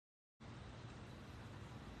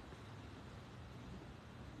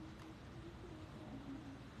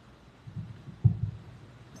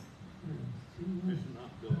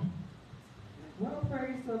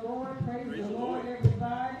the Lord. Praise the Lord,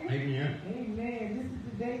 everybody. Amen. Amen. This is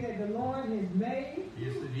the day that the Lord has made.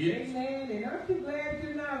 Yes, it is. Amen. And aren't you glad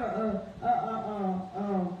you're not a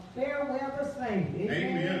fair weather saint? Amen.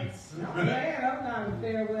 Amen. I'm glad I'm not a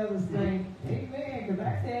fair weather saint. Amen. Because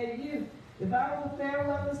I tell you, if I was a fair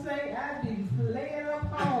weather saint, I'd be laying up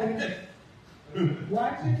home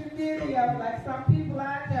watching the video like some people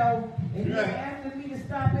I know, and they're asking me to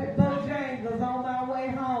stop at Bojangles on my way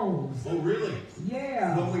home. Oh, really?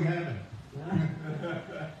 Yeah. What we having?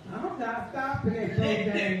 I'm not stopping at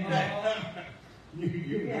Bojangles. You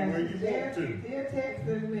Yes, where you want to. they're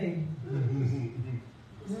texting me.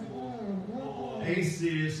 Hey,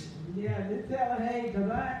 sis. Yeah, just tell her, hey,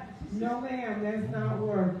 because no ma'am, that's not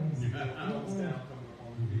working.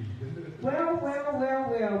 Well.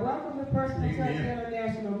 Welcome to Personal Touch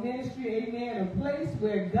International Ministry. Amen. A place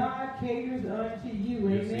where God caters unto you.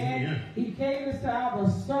 Amen. Yes, He caters to our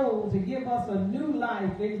soul to give us a new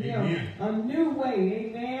life in Him. A new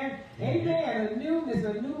way. Amen. Amen. A newness,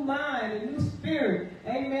 a new mind, a new spirit.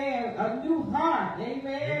 Amen. A new heart.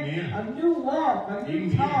 Amen. A new walk, a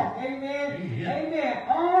new talk. Amen. Amen.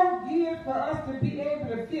 All geared for us to be able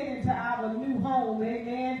to fit into our new home.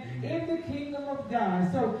 Amen. In the kingdom of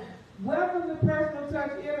God. So, welcome to Personal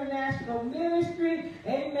Touch International Ministry,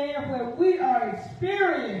 amen, where we are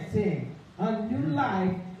experiencing a new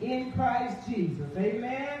life in Christ Jesus.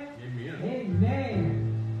 Amen? Amen. Amen.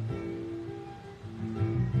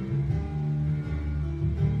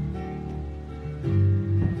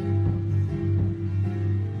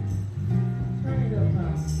 Turn it up,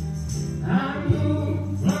 huh? I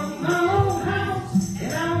moved from my own house,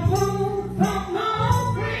 and I moved from my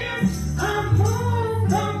own friends. I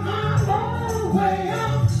moved from my way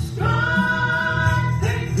up strong.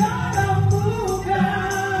 Thank God I moved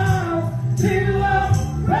out to a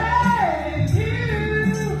brand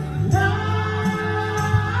new life.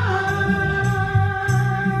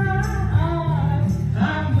 I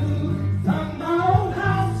moved from my own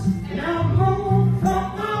house, and I moved from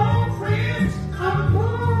my own friends. I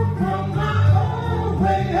moved from my own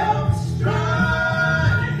way up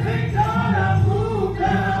strong. Thank God I moved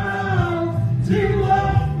out to a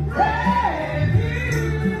brand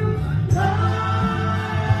new life.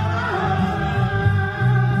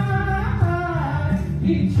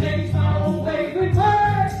 He changed my old way with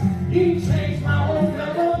words. He changed my old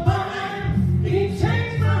rebel mind. He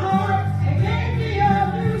changed my heart and gave me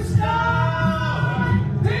a new start.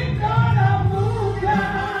 Thank God I moved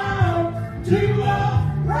out to a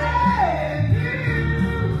brand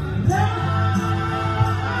new life.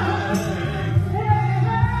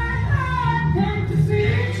 Can't you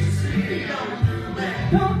see?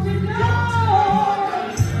 Don't you know?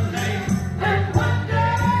 And one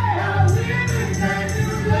day I'll live in that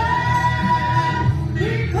new land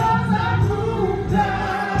because I moved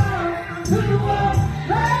out to a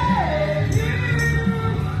brand new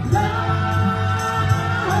life.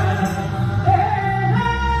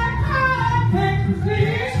 Can't you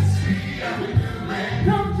see?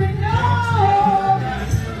 Don't you know?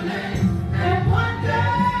 And one day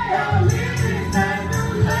I'll live in that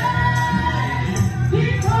new land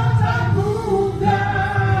because I moved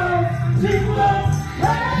out to a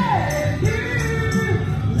brand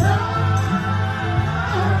new life.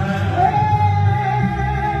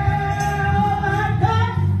 I've got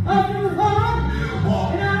a new heart,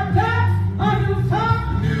 and I've got a new talk.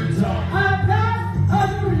 I've got a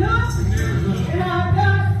new look, and I've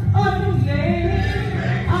got a new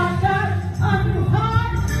name. I've got a new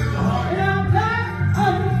heart, and I've got a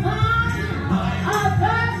new mind. I've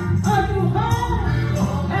got a new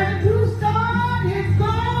home, and a new start is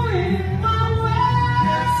going my way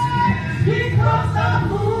because I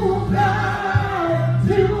moved out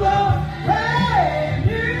to a brand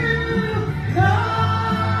new life.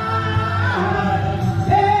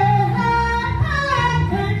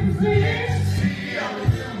 Can't you see?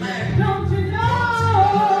 Don't you know?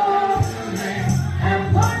 And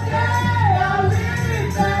one day I'll live in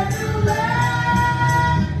that new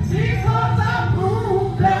land because I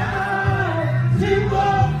moved out to a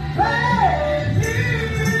brand new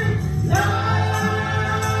life.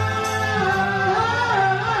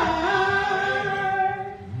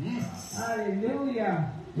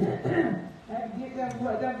 Hallelujah. I had to get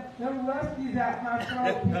them rusties out my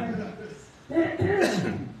throat.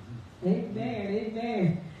 Amen,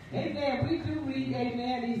 amen. Amen. We do read,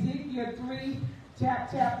 amen, Ezekiel 3,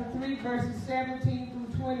 chapter 3, verses 17 through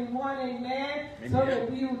 21, amen. So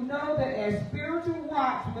that we will know that as spiritual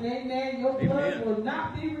watchmen, amen, your blood will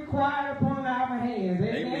not be required upon our hands.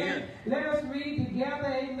 Amen. Let us read together,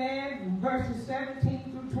 amen, verses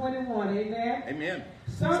 17 through 21, amen. Amen.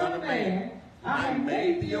 Son of man, I have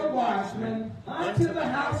made thee a watchman unto the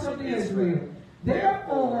house of Israel.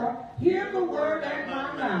 Therefore, hear the word at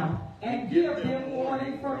my mouth, and give them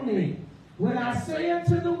warning from me. When I say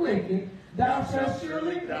unto the wicked, thou shalt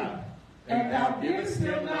surely die, and thou givest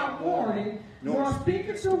him not warning, nor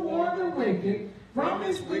speakest to warn the wicked from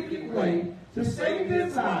his wicked way, to save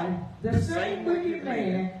his life, the same wicked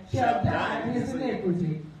man shall die in his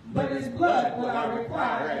iniquity, but his blood will I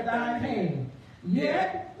require at thine hand.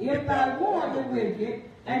 Yet, if thou warn the wicked,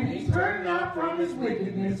 and he turn not from his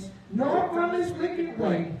wickedness, nor from his wicked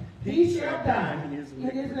way, he shall die in his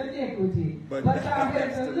iniquity, but thou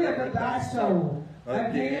hast delivered thy soul.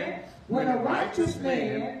 Again, when a righteous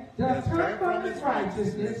man does turn from his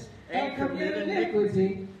righteousness, and commit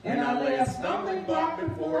iniquity, and I lay a stumbling block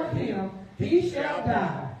before him, he shall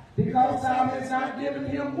die. Because thou hast not given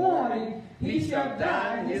him warning, he shall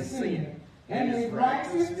die in his sin. And his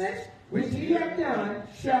righteousness, which he hath done,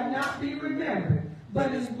 shall not be remembered,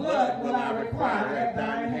 but his blood will I require at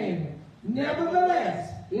thine hand.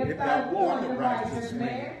 Nevertheless, if thou warn the righteous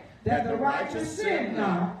man, that the righteous sin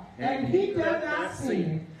not, and he does not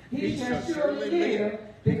sin, he shall surely live,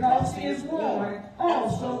 because he is warned.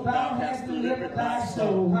 Also thou hast delivered thy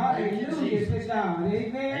soul. Hallelujah to God.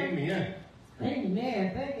 Amen. Amen.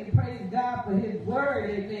 Amen. Thank and praise God for his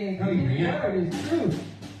word. Amen. Because his word is true.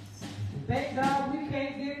 Thank God we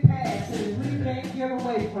can't get past it and we can't get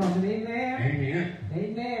away from it. Amen. Amen.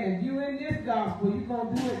 Amen. If you in this gospel, you're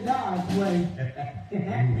going to do it God's way.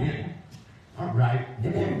 Amen. All right.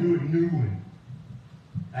 We're going to do a new one.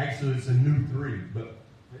 Actually, it's a new 3, but.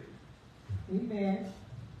 Amen.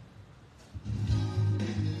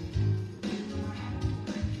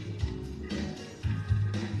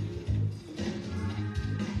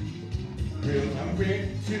 Well, I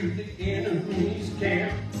went to the enemy's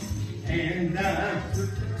camp, and I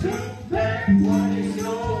took back what he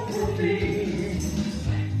stole from me.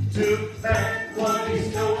 Took back what he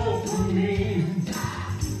stole from me.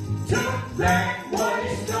 Took back what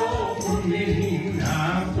he stole from me.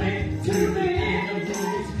 I went to the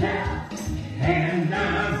enemy's camp, and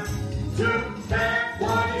I took back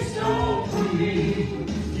what he stole from me.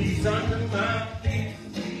 He's under my feet.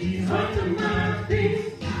 He's under my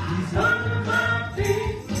feet. He's under my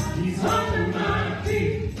feet. He's under my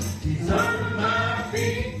feet. He's under my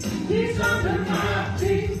feet. He's under my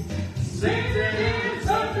feet. Satan is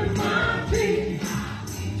under my feet.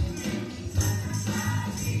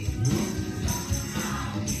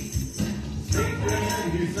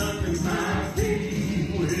 Satan is under my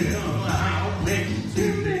feet. Well, I went to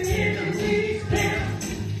the enemy's camp,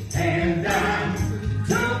 and I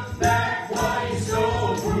took back what he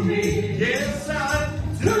stole from me. Yes, I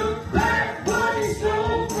took back what he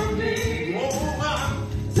stole from me. Oh, I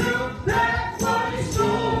took back what he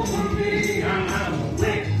stole from me. I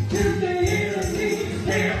went to the enemy's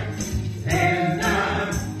camp, and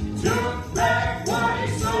I took back what he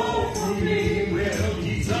stole from me. Well,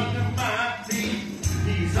 he's under my feet.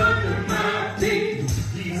 He's under my feet.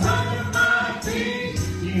 He's under my feet.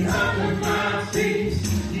 He's under my feet.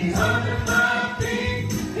 He's under my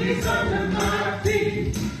feet. He's under my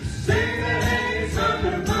feet. Satan is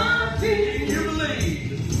under my feet. Can you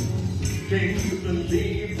believe? Can you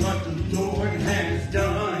believe what the Lord has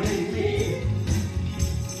done in me?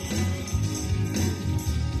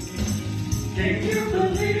 Can you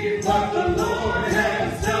believe what the Lord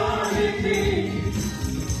has done in me?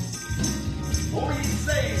 Oh, he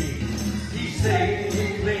saved me. He saved me,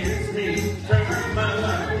 cleansed me, turned my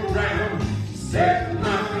life around, set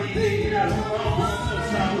my feet up on the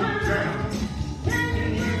solid ground.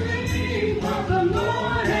 Can you believe what the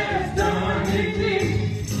Lord has done in me?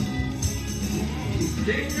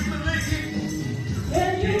 Can you believe?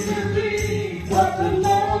 Can you believe what the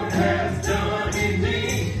Lord has done in me?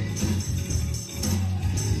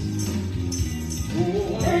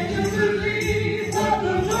 Oh, can you believe what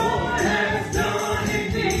the Lord has done in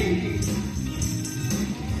me?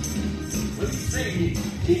 Well,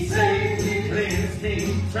 he saved me, cleansed me,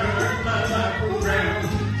 turned my life around,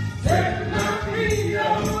 set my feet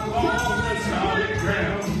up on the solid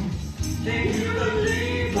ground. Can you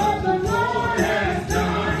believe what the Lord has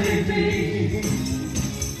done in me?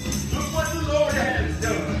 Look what the Lord has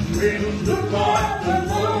done. Well, look what the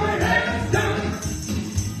Lord has done.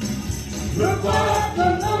 Look what the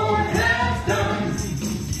Lord has done.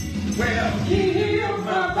 Well, he healed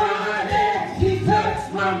my body. He touched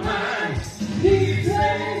my mind. He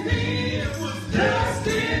saved me. It was just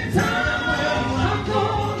in time. Well, I'm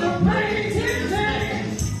gonna praise his name.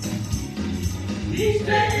 Each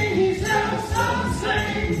day he shall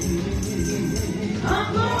sustain. I'm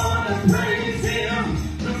gonna praise him.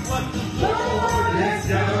 Look what the Lord has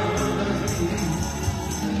done.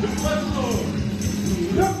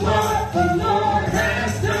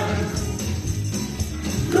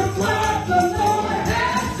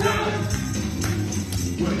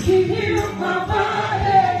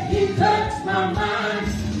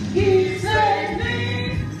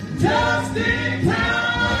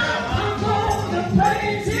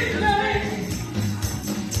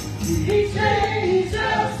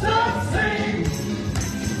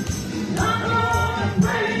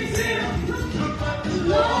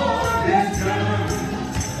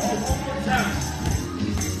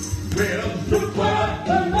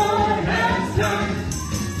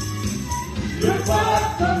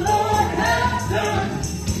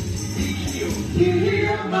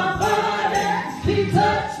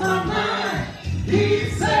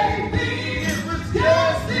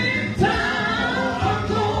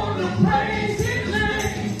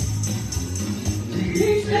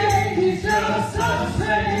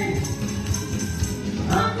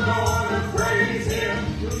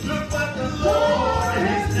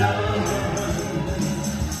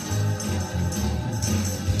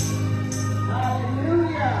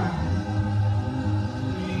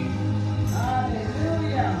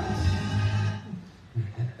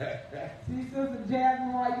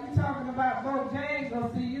 laughing while you talking about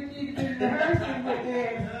Bojangles. See, you need to be rehearsing with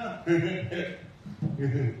this.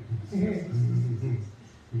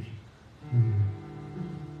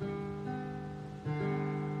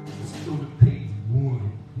 Let's go to page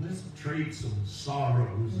 1. Let's trade some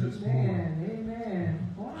sorrows this morning.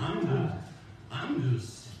 Amen.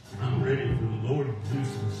 I'm ready for the Lord to do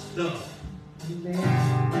some stuff. Amen.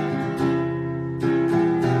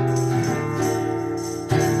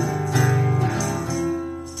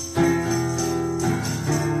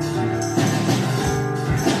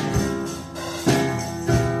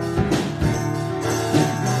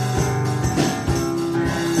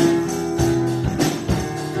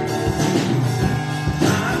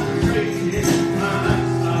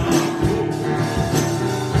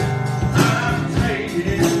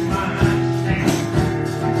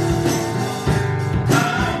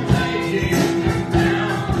 I'm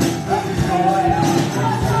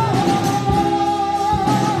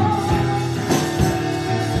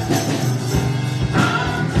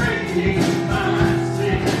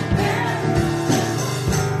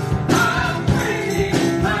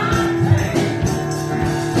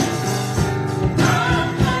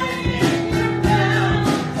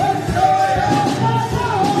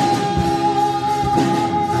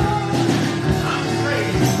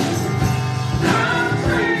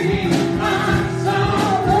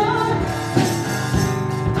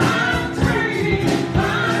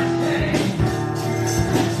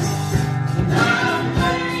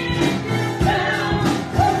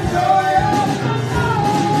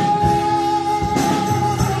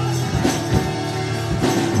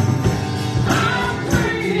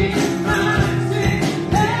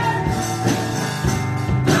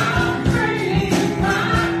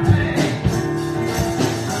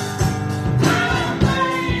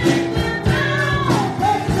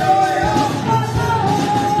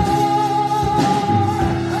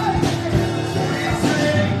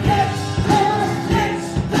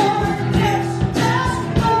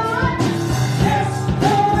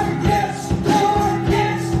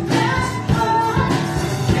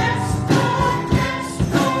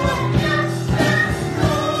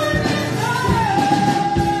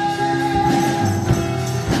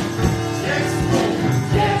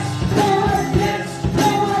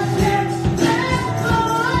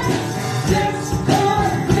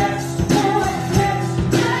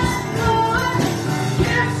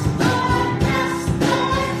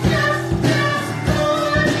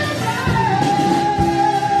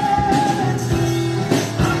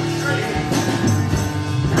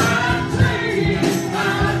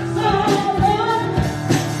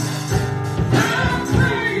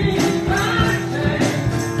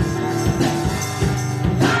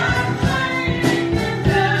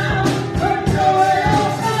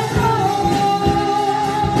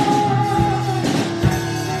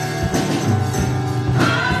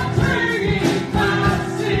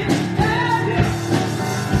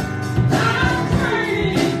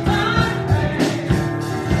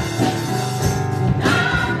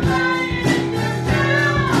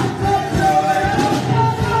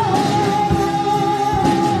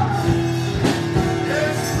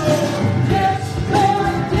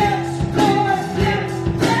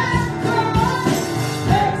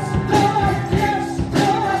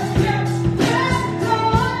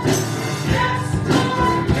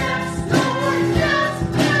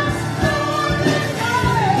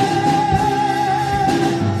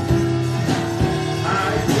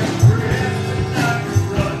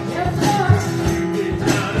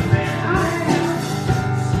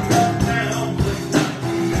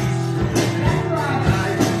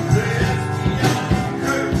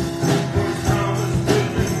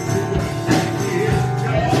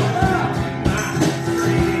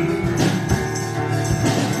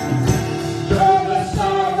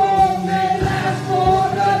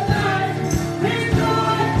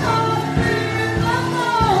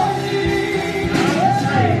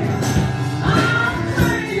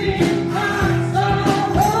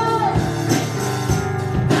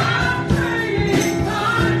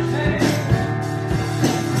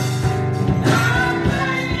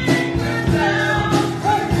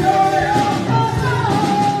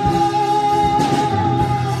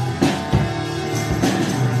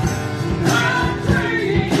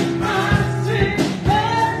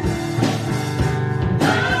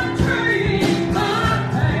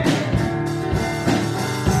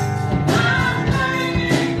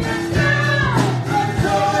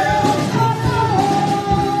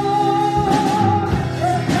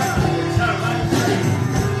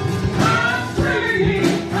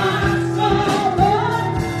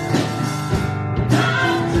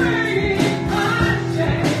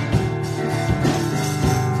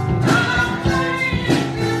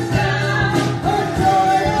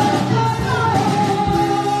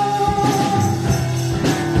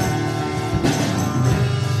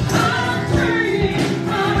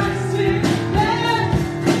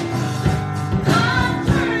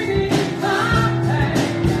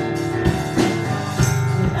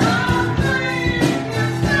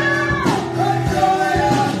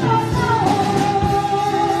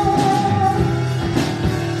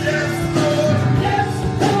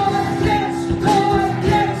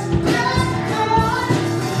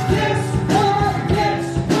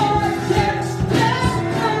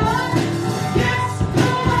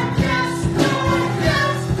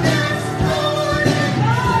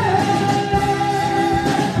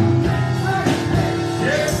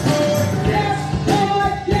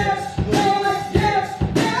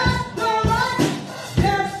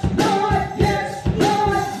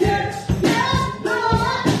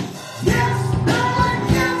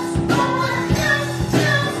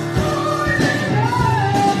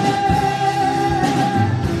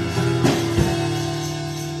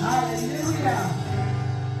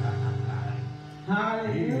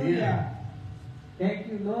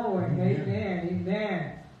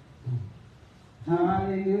Amen.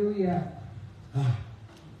 Hallelujah.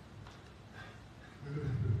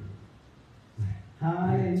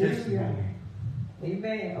 Hallelujah.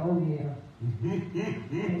 Amen. Oh, yeah.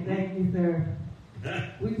 Thank you, sir.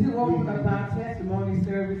 We do open up our testimony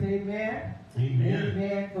service. Amen. Amen.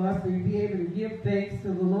 Amen. For us to be able to give thanks to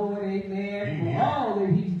the Lord. Amen. For all that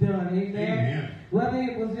he's done. Amen. Whether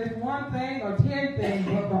it was just one thing or 10 things,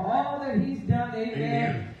 but for all that he's done.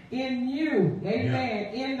 Amen. In you,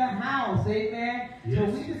 amen, in the house, amen. Yes. So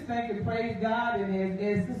we just thank and praise God, and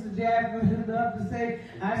as Sister Jasmine loved to say,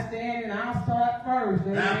 I stand and I'll start first,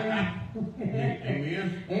 amen.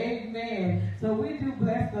 Amen. Amen. So we do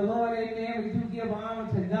bless the Lord, amen. We do give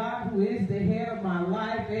honor to God, who is the head of my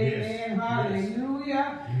life, amen. Yes.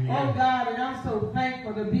 Hallelujah. Yes. Oh God, and I'm so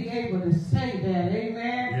thankful to be able to say that,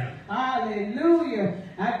 amen. Yeah. Hallelujah.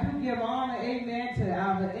 I do give honor, amen, to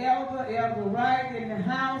our Elder Wright in the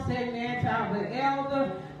house, amen, to our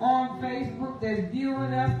elder on Facebook that's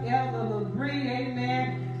viewing us, Elder LaBrie,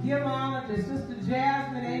 amen. Give honor to Sister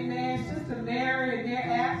Jasmine, amen, Sister Mary in their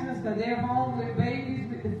absence because they're home with babies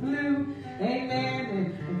with the flu, amen.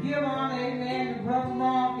 And give honor, amen, to Brother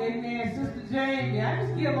Mark, amen, Sister Jamie. I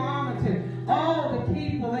just give honor to all the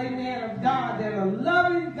people, amen, of God that are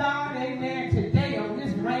loving God, amen, today on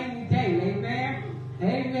this rainy day, amen.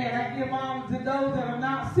 Amen. I give honor to those that are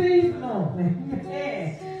not seasonal.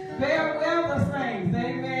 Amen. Fair weather saints.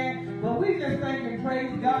 Amen. But we just thank and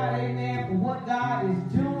praise God. Amen. For what God is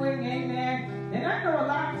doing. Amen. And I know a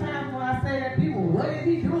lot of times when I say that, people, what is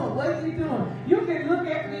he doing? What is he doing? You can look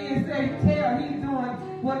at me and say, tell he's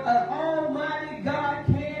doing what an almighty God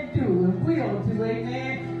can do and will do.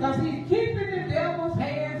 Amen. Because he's keeping the devil's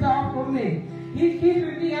hands off of me. He's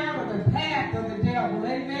keeping me out of the path of the devil,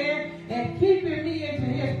 amen, and keeping me into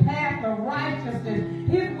his path of righteousness.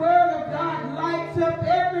 His word of God lights up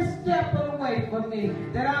every step of the way for me,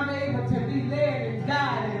 that I'm able to be led and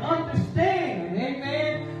guided and understand,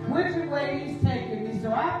 amen, which way he's taking me.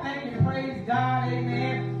 So I thank and praise God,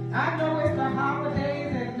 amen. I know it's the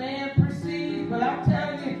holidays as man perceives, but I'm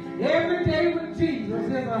telling you, every day with Jesus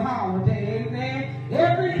is a holiday, amen.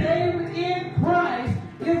 Every day within Christ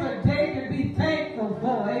is a day to be thankful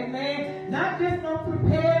for, amen. Not just no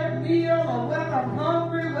prepared meal or whether I'm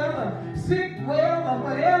hungry, whether sick, well, or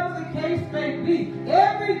whatever the case may be.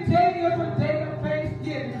 Every day is a day of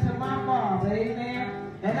thanksgiving to my Father,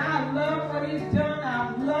 amen. And I love what he's done.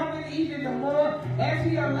 I'm loving even the more as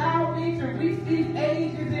he allowed me to reach these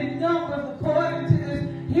ages in numbers according to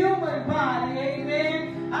this human body,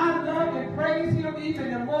 amen. I love and praise him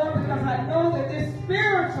even the more because I know that this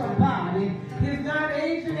spiritual body is not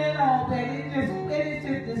aging at all, that it is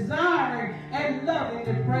just desiring and loving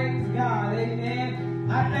to praise God, amen.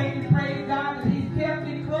 I thank and praise God that he's kept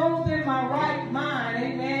me clothed in my right mind,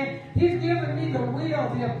 amen. He's given me the will,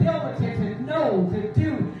 the ability to know, to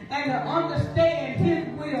do, and to understand his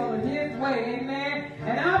will and his way, amen.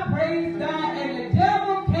 And I praise God, and the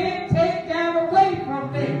devil can't take that away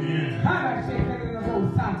from me. Amen.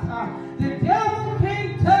 The devil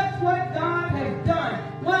can't touch what God has done.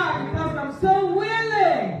 Why? Because I'm so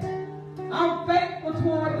willing. I'm faithful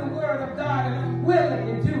toward the word of God, and I'm willing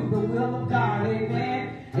to do the will of God.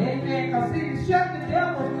 Amen. Amen. Because see, to shut the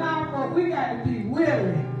devil's mouth, but we got to be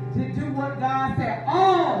willing to do what God said.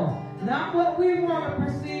 All, not what we want to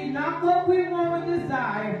perceive, not what we want to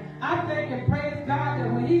desire. I thank and praise God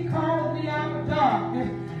that when he called me out of darkness,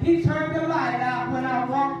 he turned the light out when I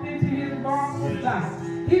walked into his marvelous light.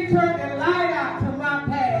 He turned the light out to my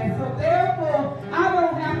path. So therefore, I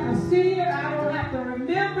don't have to see it. I don't have to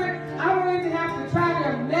remember it. I don't even have to try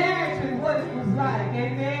to imagine what it was like.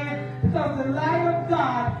 Amen. Because the light of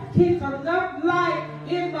God keeps enough light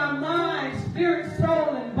in my mind, spirit,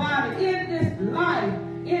 soul, and body, in this life,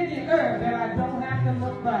 in the earth, that I don't have to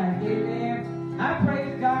look back. Amen. I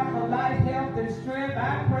praise God for life, health, and strength.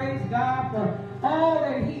 I praise God for all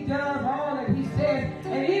that he does, all that he says.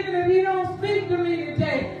 And even if he don't speak to me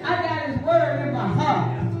today, I got his word in my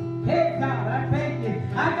heart. Hey, God, I thank you.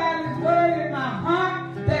 I got his word in my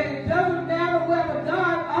heart that it doesn't matter whether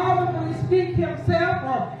God audibly speaks himself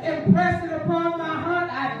or impress it upon my heart.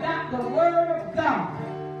 I got the word of God.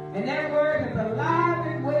 And that word is alive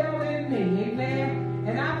and well in me. Amen.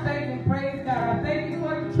 And I thank and praise God. I thank you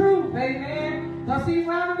for the truth. Amen. Because see,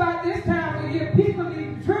 round about this time of year, people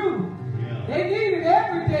need the truth. Yeah. They need it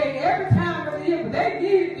every day, every time of the year. But they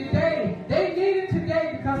need it today. They need it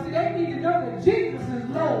today because see, they need to know that Jesus is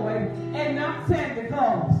Lord and not Santa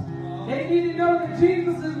Claus. They need to know that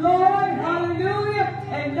Jesus is Lord, hallelujah,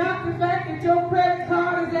 and not the fact that your credit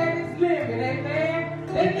card is at its limit, amen.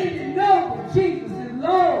 They need to know that Jesus is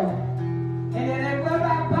Lord. And that whether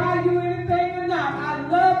I buy you anything or not,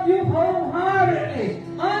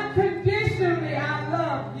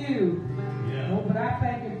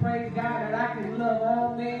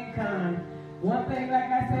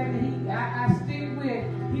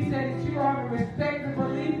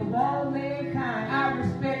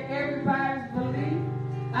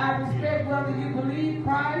 believe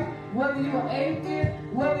Christ, whether you're atheist,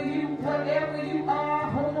 whatever you are,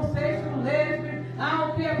 homosexual, lesbian, I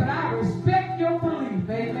don't care, but I respect your belief,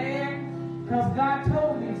 amen, because God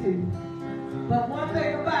told me to. But one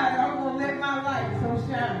thing about it, I'm going to let my light so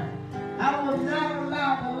shine. I will not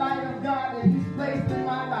allow the light of God that He's placed in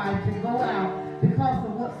my life to go out because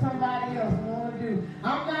of what somebody else want to do.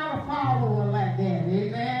 I'm not a follower like that,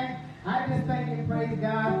 amen. I just thank and praise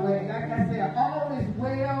God for it. Like I said, all is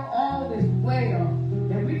well,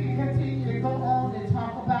 that we can continue to go on and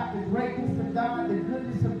talk about the greatness of God, the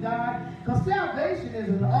goodness of God, because salvation is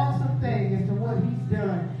an awesome thing as to what He's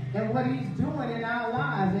done and what He's doing in our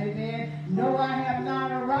lives, amen. No, I have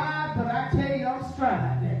not arrived, but I tell you, I'm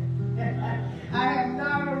striving. I have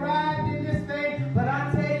not arrived in this thing, but I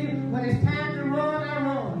tell you, when it's time to run, I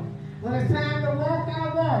run. When it's time to walk,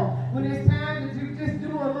 I walk. When it's time to just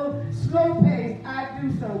do a little slow pace, I do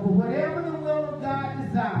so. But whatever the will of God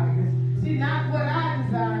desires, see, not what I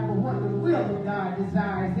desire, but what the will of God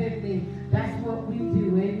desires in me, that's what we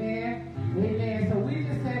do. Amen? Amen. So we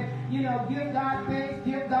just say, give God thanks,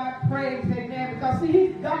 give God praise. Amen. Because, see,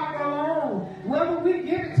 He's God alone. Whether we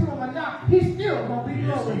give it to Him or not, He's still going to be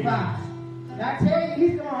glorified. I tell you,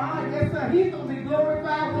 He's going to be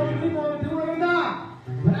glorified whether we want to do it or not.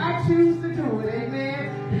 But I choose to do it, amen.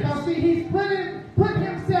 Because see, He's put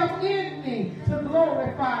Himself in me to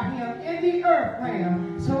glorify Him in the earth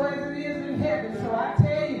realm, so as it is in heaven. So I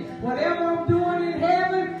tell you, whatever I'm doing in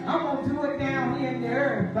heaven, I'm going to do it down here in the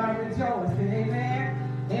earth by rejoicing, amen.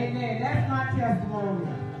 Amen. That's my testimony.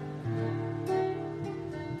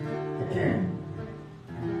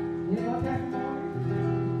 You know testimony?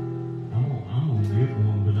 I'm going to give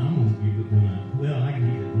one, but I'm going to give it when I give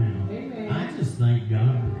it now. Amen. I just thank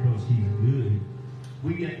God because He's good. We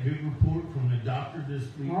got a good report from the doctor this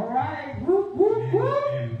week. All right. Whoop, whoop, whoop.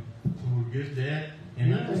 And so we're good at that.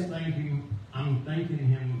 And I just thank Him. I'm thanking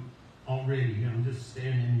Him already. I'm just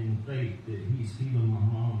standing in faith that He's healing my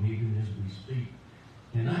mom even as we speak.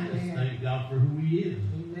 And I just thank God for who He is.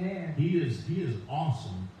 Amen. He is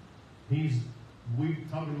awesome. We were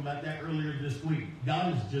talking about that earlier this week.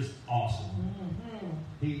 God is just awesome. Mm-hmm.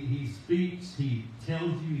 He speaks, He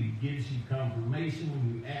tells you, He gives you confirmation when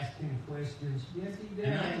you ask Him questions. Yes, He does.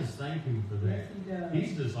 And I just thank Him for that. Yes, He does.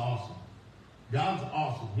 He's just awesome. God's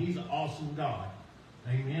awesome. He's an awesome God.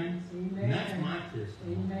 Amen? Amen. And that's my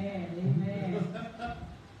testimony. Amen.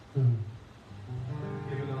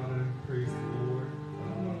 Give an honor, praise the Lord.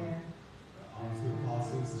 Amen. Honor to the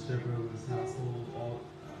apostles, the shepherd of this household,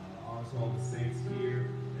 honor to all the saints here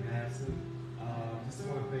and absent. Just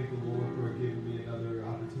want to thank the Lord for giving me another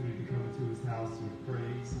opportunity to come into His house with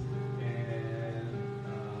praise, and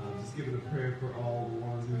just giving a prayer for all the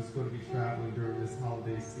ones who's going to be traveling during this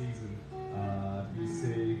holiday season. Be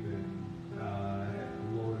safe, and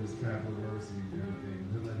the Lord is traveling mercy and everything.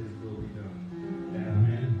 He'll let His will be done.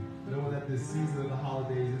 And knowing that this season of the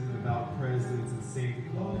holidays isn't about presents and Santa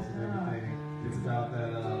Claus and everything. It's about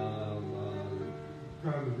that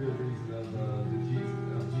kind of the real reason of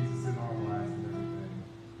Jesus in our lives and everything,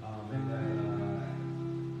 and that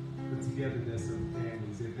the togetherness of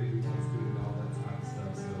families and everyone's doing all that kind of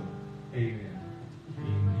stuff. So, amen.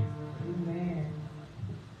 Amen. Amen.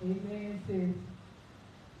 Amen, sis.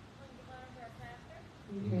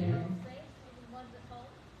 Amen.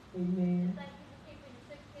 Amen. Thank you for keeping your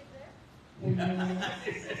 6 kids there. Amen.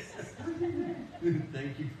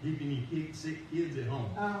 Thank you for keeping your sick kids at home.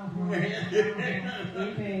 Amen.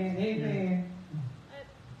 Amen.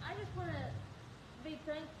 I just want to be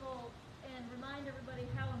thankful and remind everybody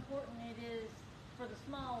how important it is for the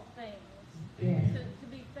small things. Yes. To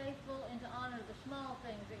be faithful and to honor the small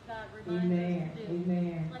things that God reminds us to do.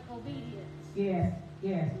 Amen. Like obedience. Yes.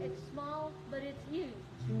 Yes. It's small, but it's huge.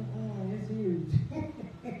 It's huge.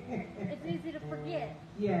 It's easy to forget.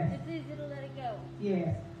 Yes. It's easy to let it go.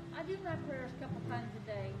 Yes. I do my prayers a couple times a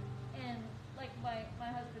day, and like my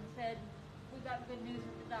husband said, we got good news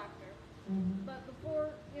at the doctor. Mm-hmm. But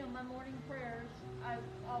before, my morning prayers, I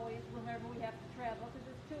always, whenever we have to travel, because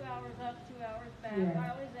it's 2 hours up, 2 hours back, Yeah.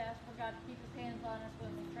 I always ask for God to keep His hands on us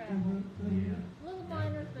when we travel. Mm-hmm. Yeah. Little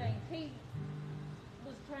minor things. He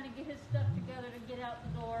was trying to get his stuff together to get out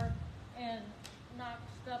the door and knock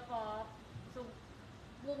stuff off, so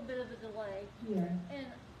a little bit of a delay. Yeah.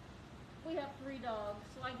 And we have 3 dogs,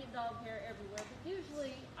 so I get dog hair everywhere. But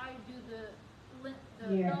usually I do the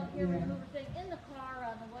dog hair remover thing in the car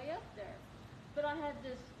on the way up there. But I had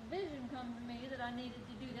this vision come to me that I needed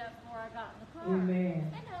to do that before I got in the car.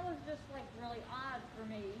 Amen. And that was just like really odd for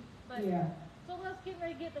me. But Yeah. so let's get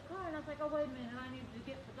ready to get in the car, and I was like, oh wait a minute, I need to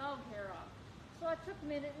get the dog hair off. So I took a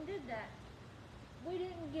minute and did that. We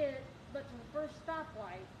didn't get but to the first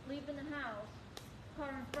stoplight, leaving the house, car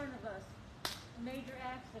in front of us, major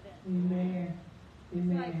accident. Amen. It's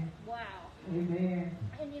like, Amen. wow. Amen.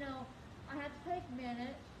 And you know, I had to take a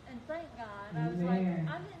minute and thank God. I was like, Amen.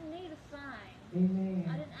 I didn't need a sign. Amen.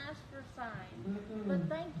 I didn't ask for a sign. Mm-mm. But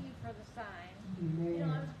thank you for the sign. Amen. You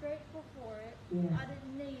know, I was grateful for it. Yes. I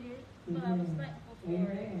didn't need it, but I was Amen. thankful for it.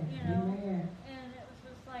 Amen. You know? Amen. And it was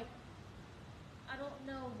just like, I don't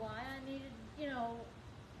know why I needed, you know,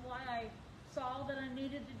 why I saw that I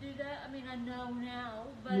needed to do that. I mean, I know now,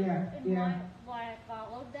 but Yeah, and yeah. why I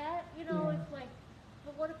followed that, you know, Yeah. it's like,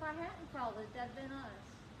 but what if I hadn't followed it? That'd been us,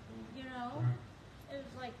 you know? Right. It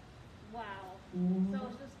was like, wow. Mhm. So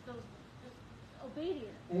it's just those, just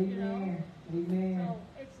obedience, you know? Amen. Amen. So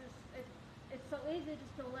it's just, it's so easy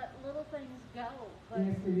just to let little things go, but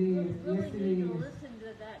Yes, it we is. really Yes, it need to is. listen to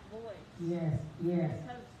that voice. Yes, yes.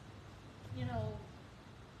 Because, you know,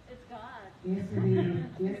 it's God. Yes, it is.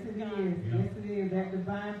 Yes, it God. is. Yeah. Yes, it is. That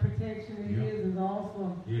divine protection of Yeah. His is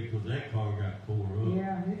awesome. Yeah, because that car got tore up.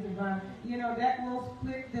 Yeah, His divine. You know, that little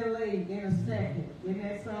split delay in a second. Isn't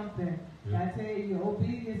that something? Yeah. I tell you,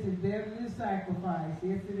 obedience is better than sacrifice.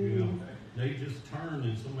 Yes, it is. Yeah. They just turned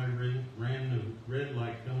and somebody ran the red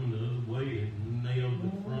light coming the other way and nailed the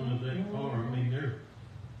front of that car. I mean, they're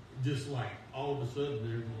just like all of a sudden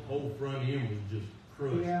their whole front end was just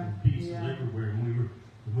crushed Yeah, and pieces yeah. everywhere. And when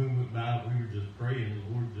we went by, we were just praying,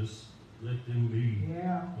 Lord, just let them be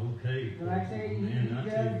Yeah. okay. But I tell you, Man, He I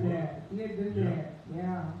does tell you what, that. He'll do Yeah. that.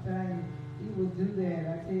 Yeah, I'm telling you, He will do that.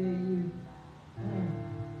 I tell you.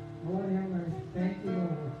 Lord have mercy. Thank you,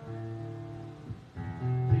 Lord.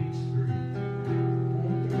 Peach Street.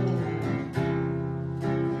 Thank you, Lord.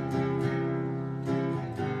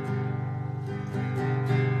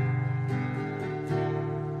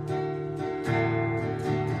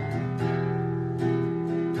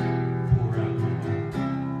 Pour out my heart.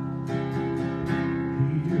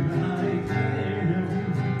 Here I am.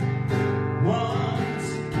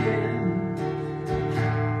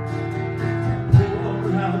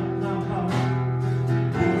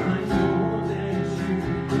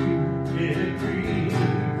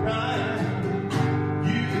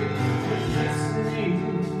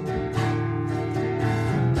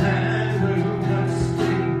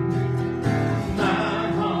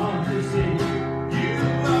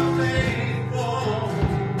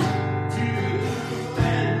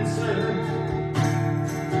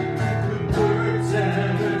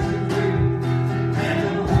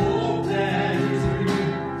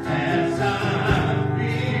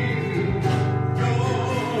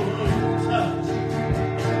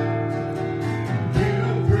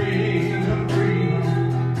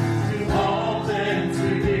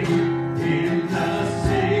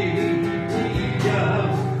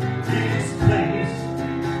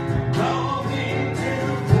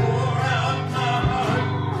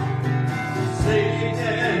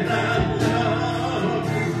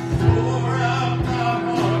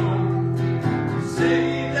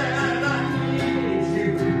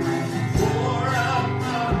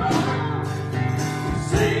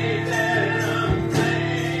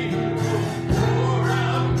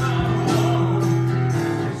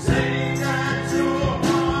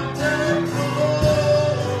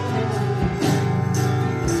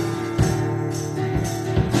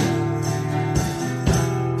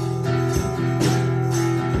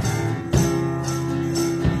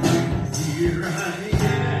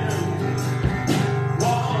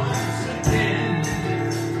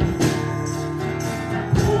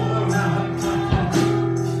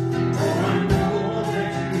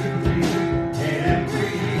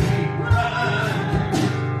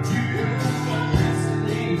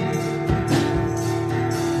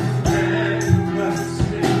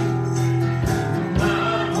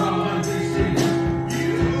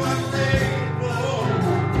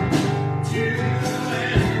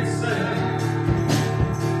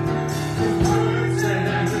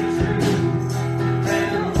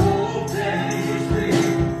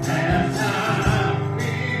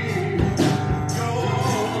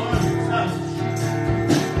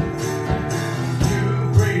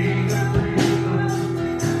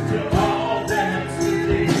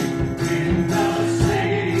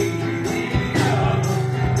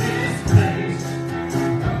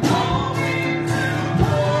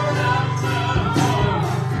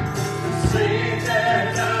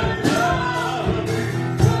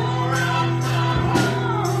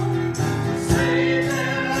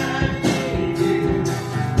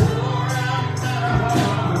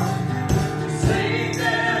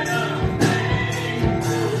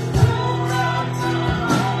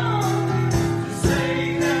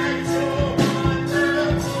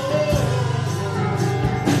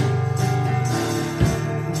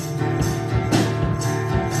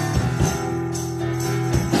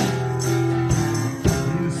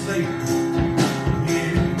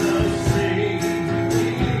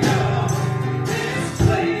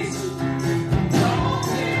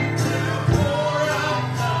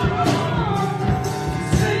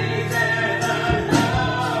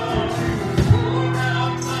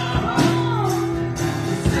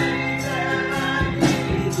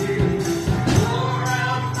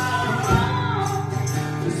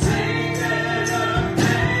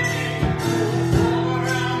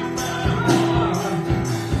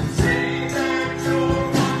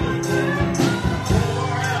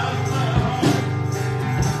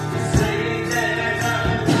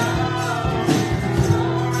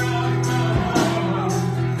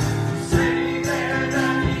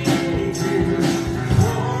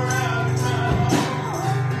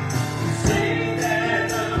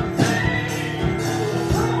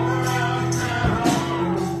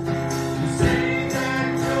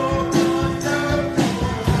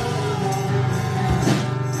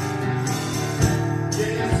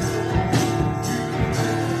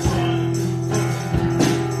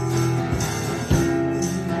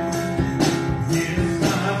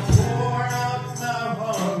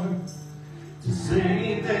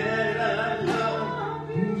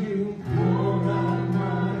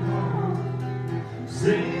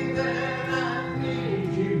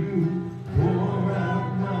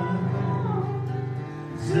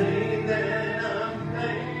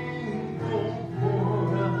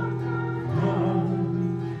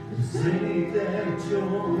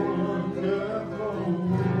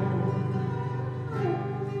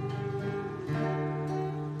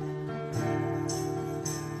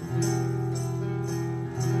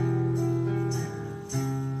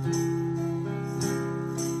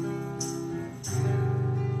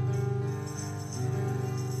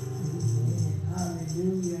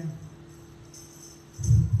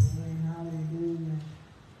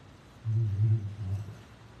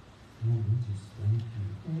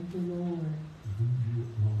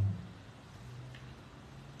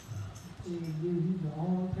 He's an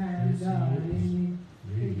on-time God, isn't he?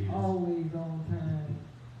 He's always on time.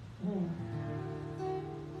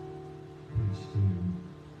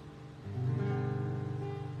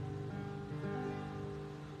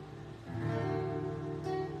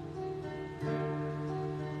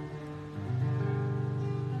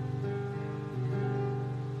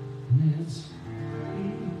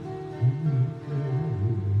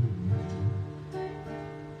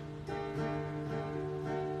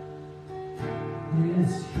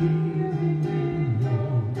 Yes, healing in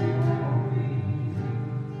your glory.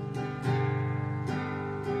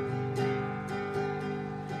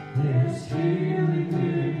 Yes, healing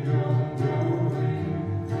in your glory.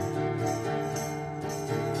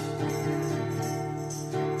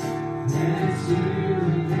 Yes,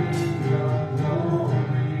 healing in your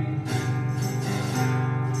glory.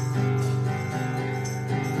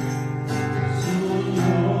 So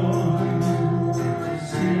Lord,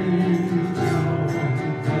 send your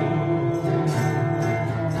glory.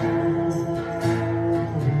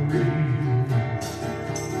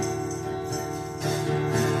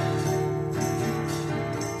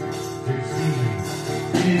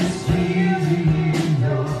 There's healing in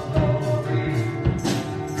your glory.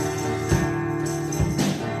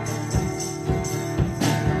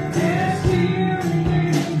 There's healing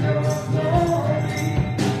in your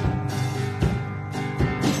glory.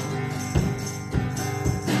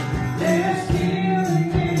 There's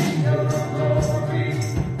healing in your glory.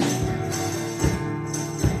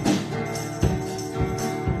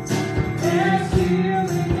 There's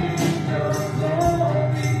healing in your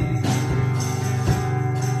glory.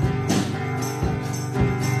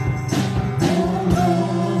 Oh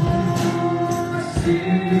Lord,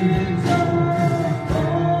 send your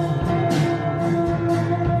glory.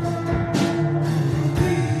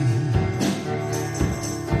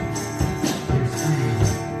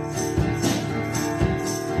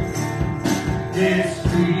 There's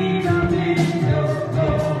freedom in your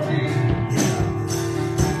glory.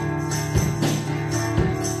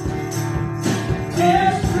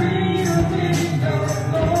 There's freedom in your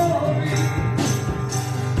glory.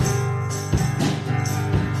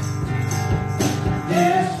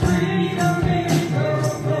 There's freedom in your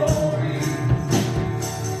glory.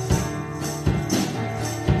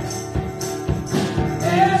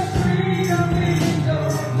 There's freedom in your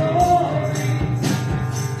glory.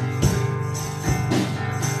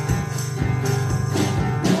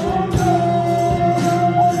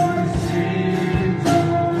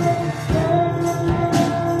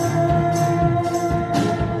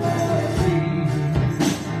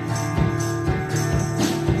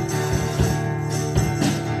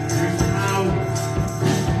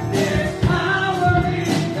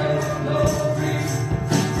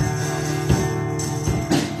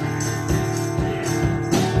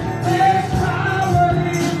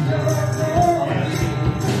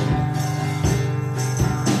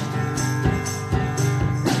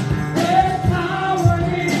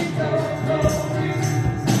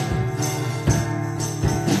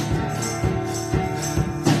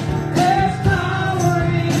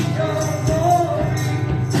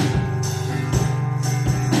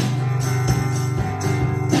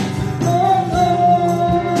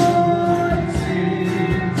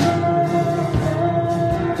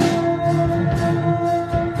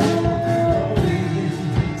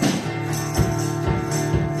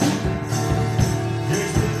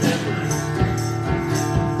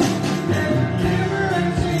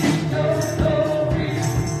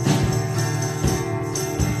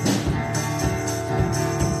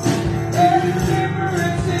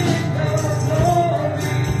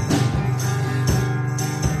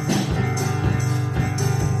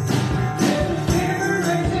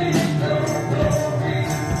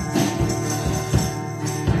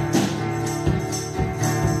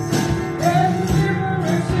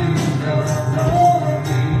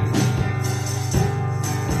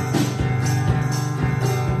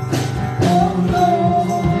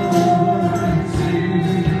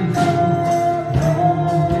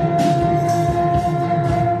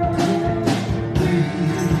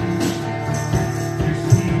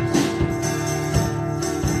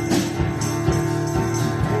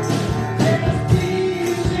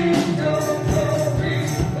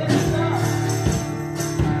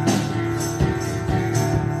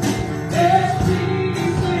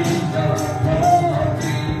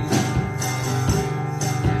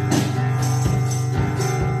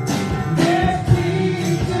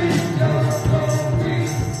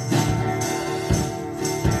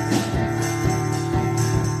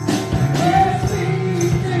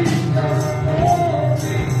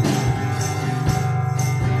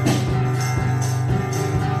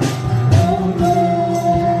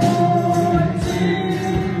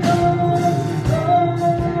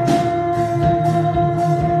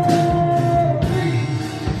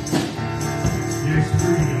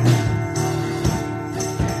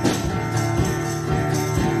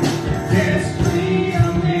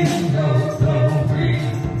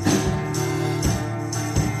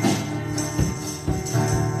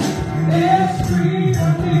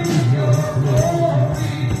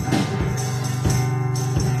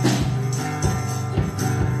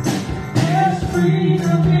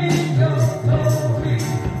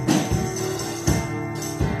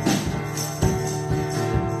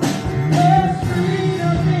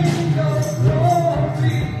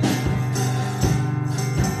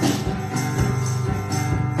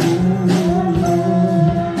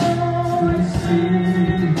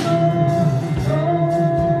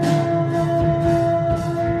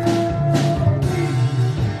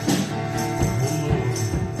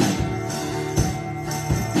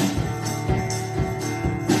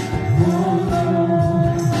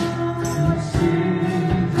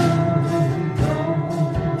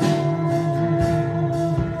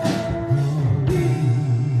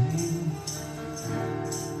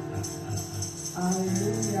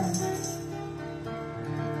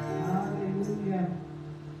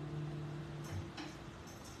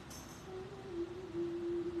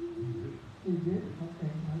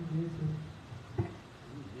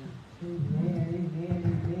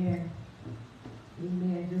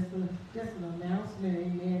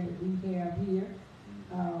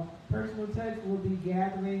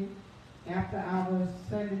 after our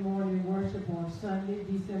Sunday morning worship on Sunday,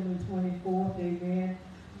 December 24th, amen,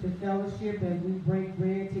 to fellowship as we break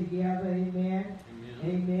bread together, amen.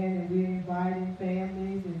 Amen. And we're inviting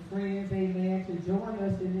families and friends, amen, to join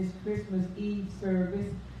us in this Christmas Eve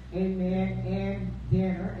service, amen, and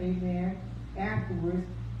dinner, amen, afterwards.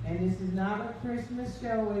 And this is not a Christmas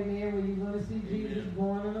show, amen, where you're going to see Jesus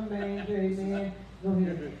born in a manger, amen. Go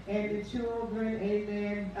ahead. And the children,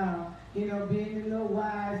 amen, being the little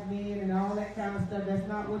wise men and all that kind of stuff. That's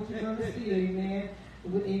not what you're going to see, amen.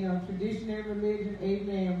 Tradition and religion,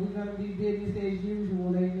 amen. We're going to be business as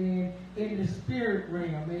usual, amen, in the spirit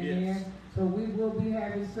realm, amen. Yes. So we will be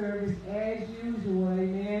having service as usual,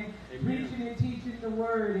 amen. Preaching and teaching the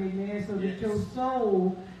word, amen, so that your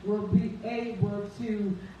soul will be able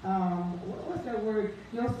to, what's that word?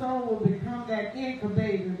 Your soul will become that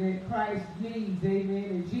incubator that Christ needs, amen,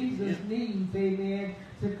 and Jesus needs, amen,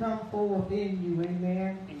 to come forth in you,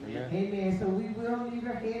 amen. Amen. So we will need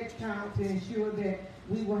a head count to ensure that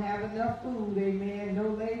we will have enough food, amen, no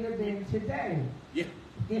later than today.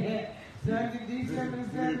 Sunday, December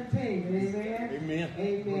 17th, amen.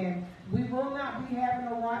 Amen. We will not be having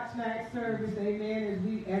a watch night service,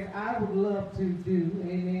 amen, as I would love to do,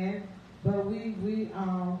 amen. But we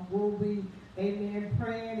will be, amen,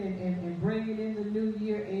 praying and bringing in the new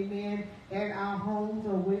year, amen, at our homes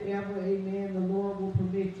or wherever, amen, the Lord will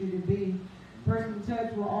permit you to be. Personal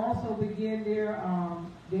Touch will also begin their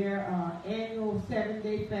annual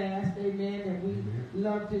 7-day fast, amen, that we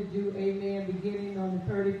love to do, amen, beginning on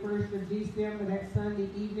the 31st of December, that Sunday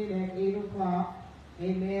evening at 8 o'clock,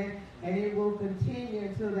 amen, and it will continue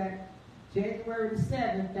until that January the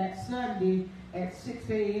 7th, that Sunday at 6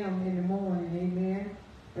 a.m. in the morning, amen.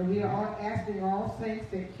 And we are asking all saints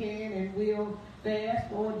that can and will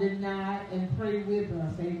fast or deny and pray with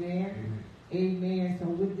us, amen. Amen. So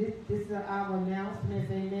with this is our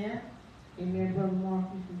announcements, amen. Amen. Brother Mark,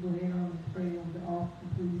 you can go ahead on and pray over the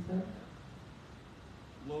offering, please, sir.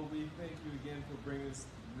 Lord, we thank you again for bringing us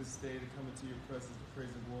this day to come into your presence to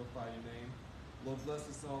praise and glorify your name. Lord, bless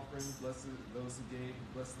this offering, bless those who gave,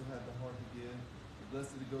 bless them who had the heart to give,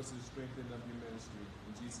 bless it to go to the strengthening of your ministry.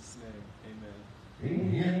 In Jesus' name, amen.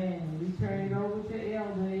 Amen. We turn it over to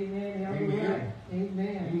Elder, amen. Elder, amen.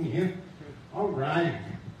 Amen. Amen. All right.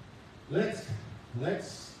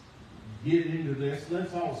 Let's get into this.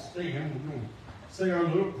 Let's all stand. We're going to say our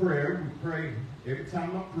little prayer. We pray every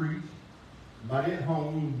time I preach. Everybody at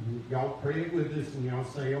home, y'all pray it with us, and y'all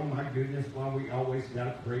say, oh my goodness, why we always got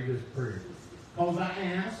to pray this prayer. Because I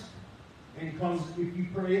asked, and because if you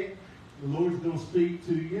pray it, the Lord's going to speak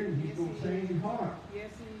to you, and he's going to change your heart. Yes,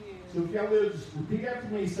 he is. So if y'all will just repeat after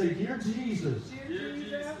me, say, Dear Jesus, Dear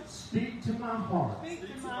Jesus, speak to my heart. Speak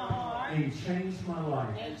to my heart. And change my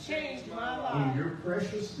life. And change my life. In your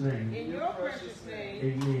precious name. In your precious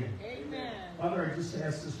name. Amen. Amen. Father, I just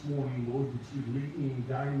ask this morning, Lord, that you lead me and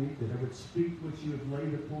guide me, that I would speak what you have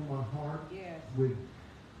laid upon my heart. Yes.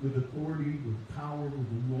 With authority, with power, with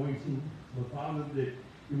anointing. But Father, that it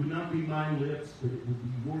would not be my lips, but it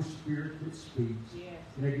would be your spirit that speaks. Yes.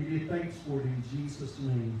 And I give you thanks for it in Jesus'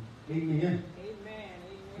 name. Amen. Amen.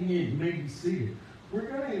 Amen. You may be seated. We're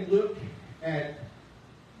going to look at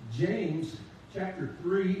James chapter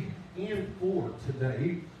 3 and 4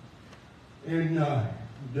 today. And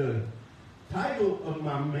the title of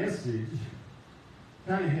my message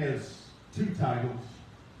kind of has two titles.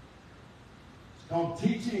 It's called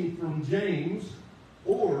Teaching from James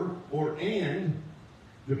and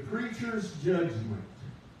the Preacher's Judgment.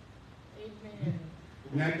 Amen.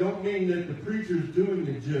 And I don't mean that the preacher's doing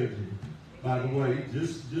the judging, by the way,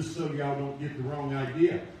 just so y'all don't get the wrong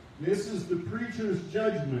idea. This is the preacher's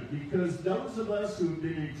judgment, because those of us who have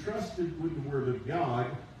been entrusted with the Word of God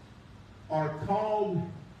are called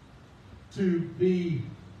to be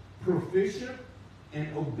proficient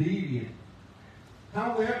and obedient.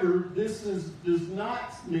 However, this does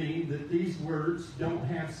not mean that these words don't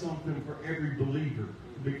have something for every believer.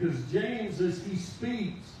 Because James, as he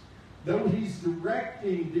speaks, though he's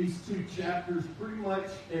directing these two chapters pretty much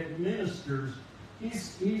at ministers,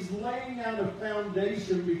 he's laying out a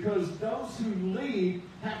foundation, because those who lead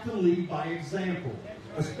have to lead by example,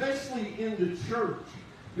 especially in the church.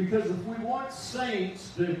 Because if we want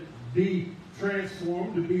saints to be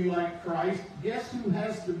transformed, to be like Christ, guess who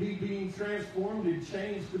has to be being transformed and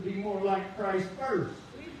changed to be more like Christ first?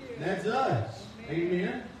 That's us.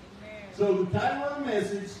 Amen? So the title of the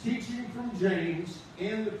message, Teaching from James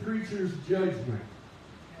and the Preacher's Judgment.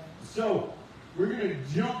 So we're going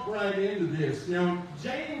to jump right into this. Now,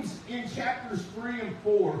 James in chapters 3 and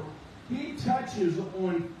 4, he touches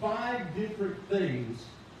on 5 different things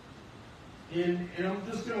And I'm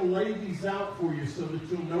just going to lay these out for you so that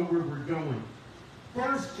you'll know where we're going.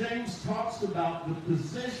 First, James talks about the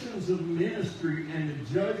positions of ministry and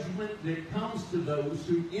the judgment that comes to those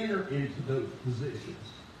who enter into those positions.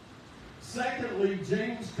 Secondly,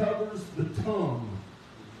 James covers the tongue.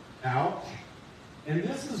 Ouch. And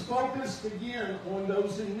this is focused again on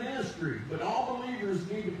those in ministry. But all believers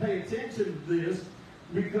need to pay attention to this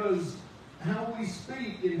because how we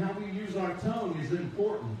speak and how we use our tongue is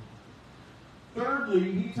important.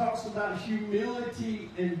 Thirdly, he talks about humility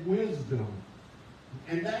and wisdom.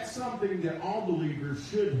 And that's something that all believers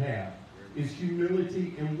should have, is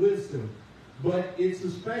humility and wisdom. But it's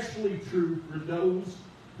especially true for those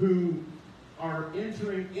who are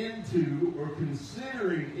entering into or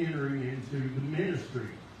considering entering into the ministry.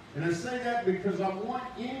 And I say that because I want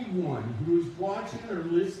anyone who is watching or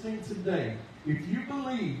listening today, if you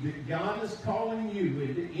believe that God is calling you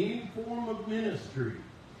into any form of ministry,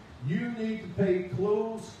 you need to pay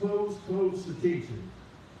close attention.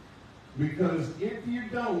 Because if you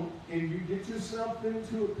don't, and you get yourself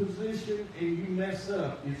into a position and you mess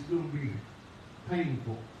up, it's going to be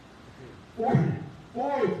painful.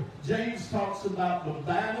 Fourth, James talks about the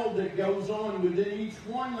battle that goes on within each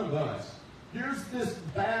one of us. There's this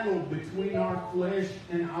battle between our flesh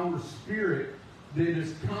and our spirit that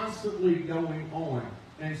is constantly going on.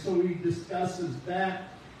 And so he discusses that.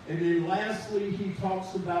 And then lastly, he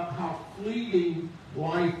talks about how fleeting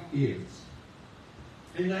life is.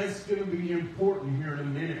 And that's going to be important here in a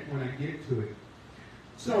minute when I get to it.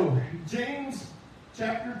 So, James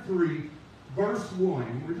chapter 3, verse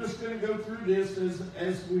 1. We're just going to go through this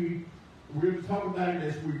as we're going to talk about it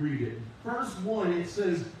as we read it. Verse 1, it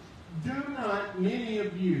says, "Do not many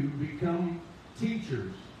of you become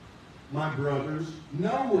teachers, my brothers,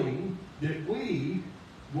 knowing that we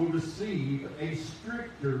will receive a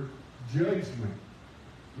stricter judgment."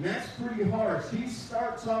 And that's pretty harsh. He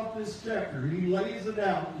starts off this chapter. He lays it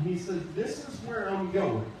out, and he says, this is where I'm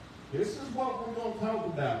going. This is what we're going to talk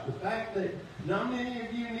about. The fact that not many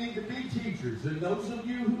of you need to be teachers, and those of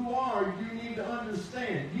you who are, you need to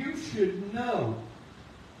understand. You should know.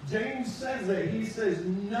 James says that. He says,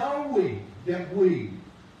 knowing that we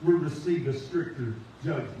will receive a stricter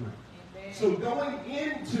judgment. Amen. So going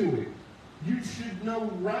into it, you should know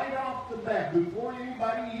right off the bat, before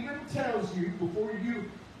anybody even tells you, before you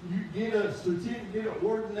get a certificate of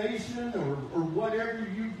ordination or whatever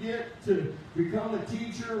you get to become a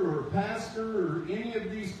teacher or a pastor or any of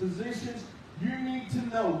these positions, you need to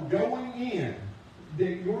know going in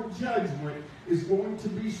that your judgment is going to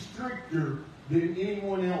be stricter than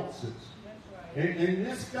anyone else's. That's right. And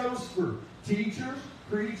this goes for teachers,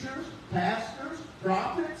 preachers, pastors,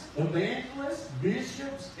 prophets, evangelists,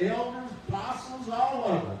 bishops, elders, apostles, all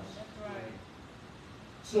of us. That's right.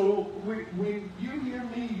 So when you hear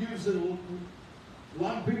me using, a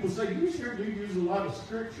lot of people say, you sure do use a lot of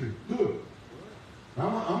scripture. Good.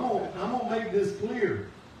 I'm gonna make this clear.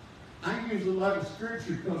 I use a lot of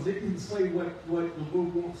scripture because it can say what the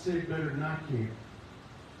Lord won't say better than I can.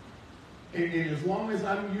 And as long as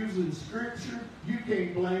I'm using scripture, you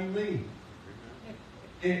can't blame me.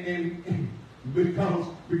 And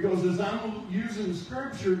because as I'm using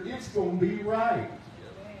scripture, it's going to be right.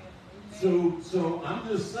 So I'm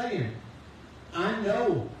just saying, I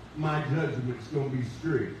know my judgment's going to be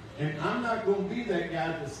strict. And I'm not going to be that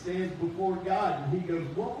guy that stands before God and he goes,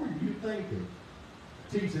 what were you thinking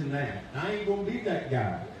teaching that? I ain't going to be that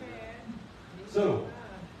guy. So,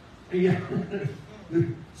 yeah.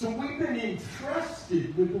 So we've been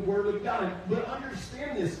entrusted with the Word of God. But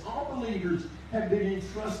understand this, all believers have been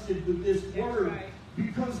entrusted with this Word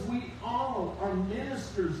because we all are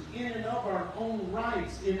ministers in and of our own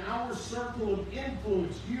rights. In our circle of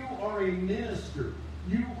influence, you are a minister.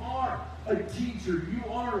 You are a teacher. You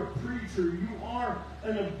are a preacher. You are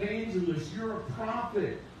an evangelist. You're a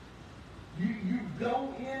prophet. You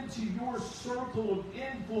go into your circle of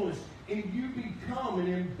influence and you become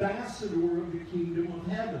an ambassador of the kingdom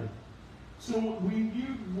of heaven. So when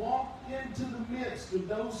you walk into the midst of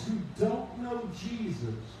those who don't know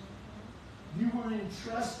Jesus, you are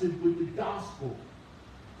entrusted with the gospel.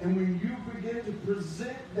 And when you begin to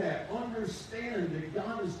present that, understand that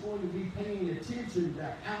God is going to be paying attention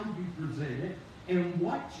to how you present it and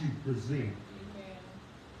what you present. Amen.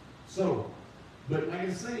 So, but like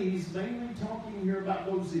I say, he's mainly talking here about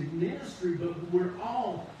those in ministry, but we're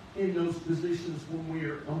all in those positions when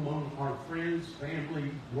we're among our friends,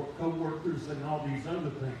 family, co-workers, and all these other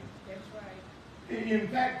things. That's right. In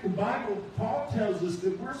fact, the Bible, Paul tells us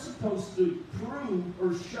that we're supposed to prove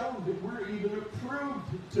or show that we're even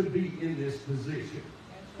approved to be in this position.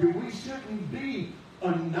 That's right. That we shouldn't be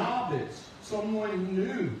a novice, someone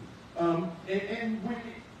new, And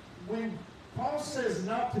when Paul says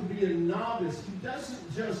not to be a novice, he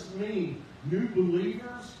doesn't just mean new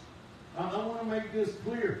believers. I want to make this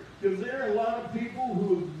clear, because there are a lot of people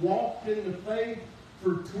who have walked in the faith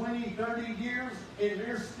for 20, 30 years, and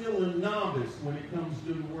they're still a novice when it comes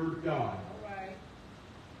to the Word of God. All right.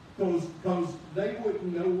 Because they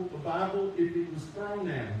wouldn't know the Bible if it was thrown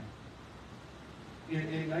at them.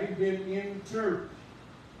 And they've been in church.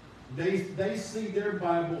 They see their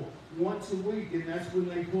Bible once a week, and that's when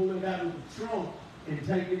they pull it out of the trunk and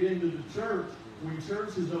take it into the church. When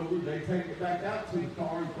church is over, they take it back out to the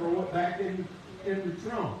car and throw it back in the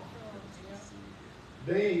trunk.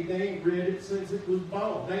 They ain't read it since it was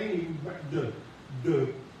bought. They ain't even, the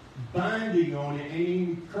binding on it ain't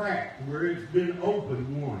even cracked where it's been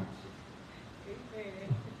opened once.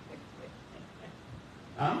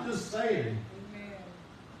 I'm just saying.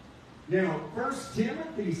 Now, 1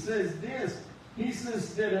 Timothy says this. He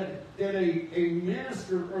says that a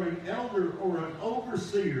minister or an elder or an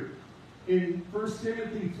overseer in 1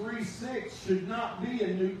 Timothy 3:6 should not be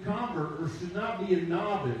a new convert or should not be a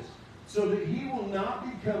novice, so that he will not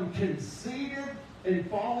become conceited and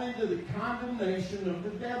fall into the condemnation of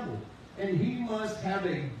the devil. And he must have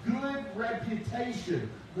a good reputation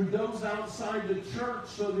with those outside the church,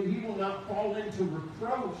 so that he will not fall into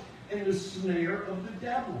reproach and the snare of the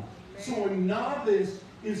devil. So a novice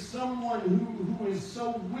is someone who is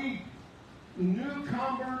so weak. New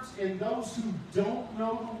converts and those who don't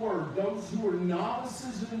know the Word, those who are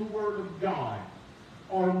novices in the Word of God,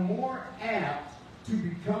 are more apt to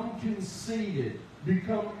become conceited,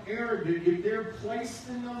 become arrogant. If they're placed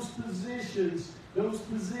in those positions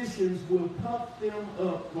will puff them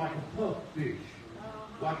up like a pufffish,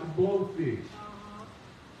 like a blowfish.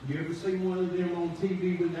 You ever seen one of them on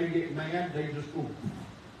TV when they get mad? They just go...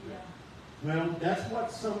 Well, that's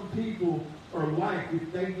what some people are like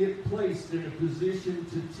if they get placed in a position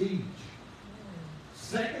to teach.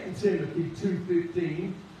 2 Timothy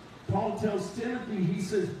 2:15, Paul tells Timothy, he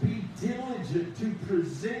says, be diligent to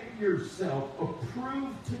present yourself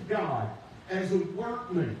approved to God as a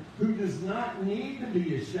workman who does not need to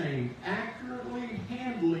be ashamed, accurately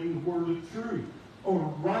handling the word of truth, or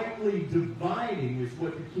rightly dividing, is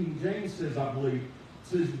what the King James says, I believe. It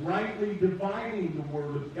says rightly dividing the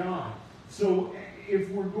word of God. So if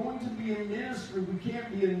we're going to be in ministry, we can't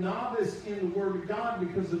be a novice in the Word of God,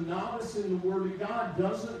 because a novice in the Word of God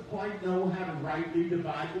doesn't quite know how to rightly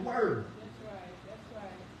divide the Word. That's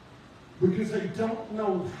right. Because they don't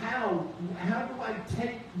know how do I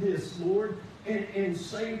take this, Lord, and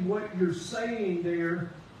say what you're saying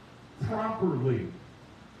there properly.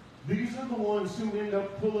 These are the ones who end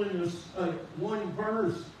up pulling one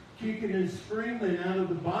verse, kicking and screaming out of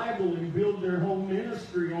the Bible, and build their whole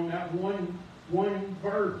ministry on that one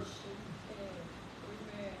verse.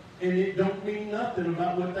 And it don't mean nothing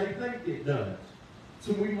about what they think it does.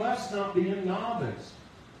 So we must not be a novice.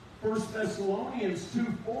 1 Thessalonians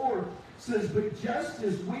 2:4 says, but just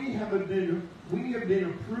as we have been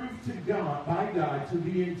approved to God by God to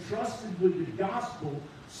be entrusted with the gospel,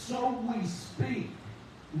 so we speak,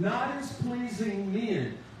 not as pleasing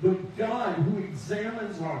men, but God who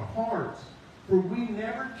examines our hearts. For we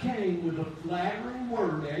never came with a flattering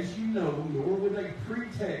word, as you know, nor with a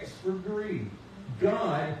pretext for greed.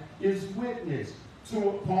 God is witness. So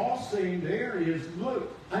what Paul's saying there is,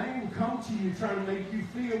 look, I didn't come to you trying to make you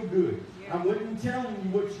feel good. I wasn't telling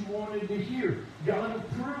you what you wanted to hear. God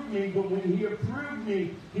approved me, but when he approved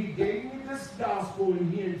me, he gave me this gospel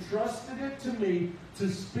and he entrusted it to me to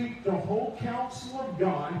speak the whole counsel of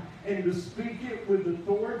God and to speak it with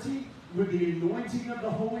authority, with the anointing of the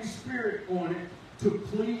Holy Spirit on it, to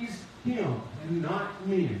please him and not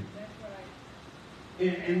men. That's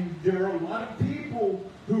right. And there are a lot of people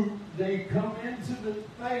who they come into the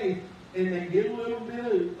faith and they get a little bit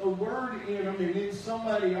of a word in them, and then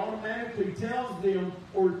somebody automatically tells them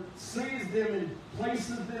or sees them and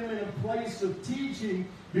places them in a place of teaching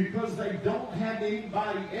because they don't have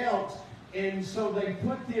anybody else, and so they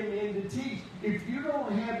put them in to teach. If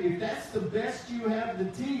that's the best you have to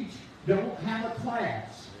teach, don't have a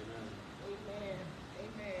class. Amen.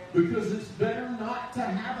 Because it's better not to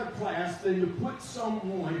have a class than to put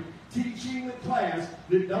someone teaching the class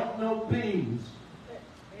that don't know beans.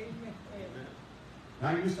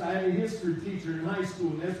 I had a history teacher in high school,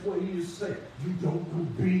 and that's what he used to say. You don't know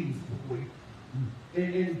beans, boy.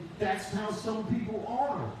 And that's how some people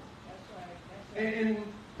are. That's right. And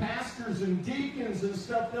pastors and deacons and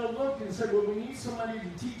stuff, they'll look and say, well, we need somebody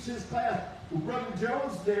to teach this class. Well, Brother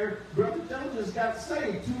Joe's there. Brother Joe just got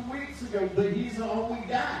saved 2 weeks ago, but he's all we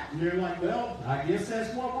got. And they're like, well, I guess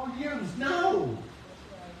that's what we'll use. No.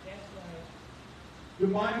 The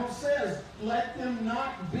Bible says, let them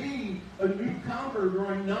not be a newcomer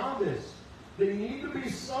or a novice. They need to be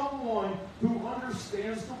someone who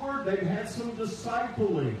understands the Word. They've had some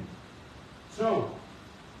discipling. So,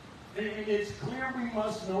 and it's clear we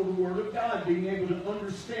must know the Word of God, being able to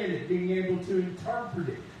understand it, being able to interpret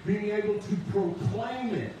it, being able to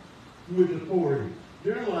proclaim it with authority.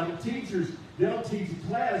 There are a lot of teachers, they'll teach a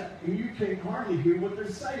class, and you can't hardly hear what they're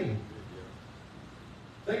saying.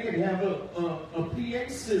 They could have a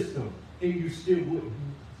PA system, and you still wouldn't.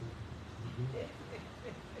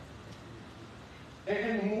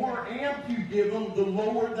 And the more amp you give them, the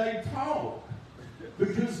lower they talk.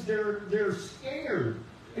 Because they're scared.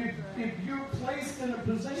 If you're placed in a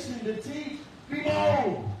position to teach, be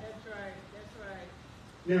bold. That's right. That's right.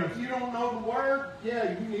 Now, if you don't know the Word,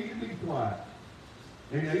 yeah, you need to be quiet.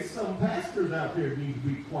 And there's some pastors out there need to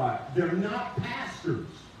be quiet. They're not pastors.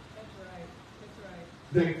 That's right. That's right.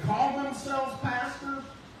 They call themselves pastors.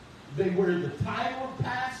 They wear the title of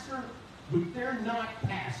pastor, but they're not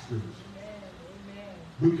pastors.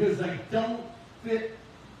 Amen. Because they don't fit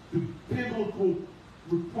the biblical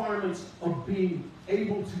requirements of being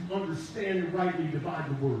able to understand and rightly divide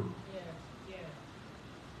the Word. Yeah.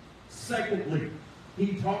 Secondly,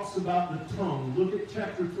 he talks about the tongue. Look at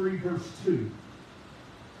chapter 3, verse 2.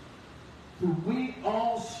 For we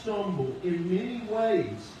all stumble in many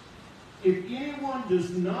ways. If anyone does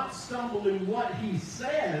not stumble in what he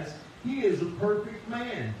says, he is a perfect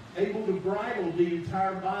man, able to bridle the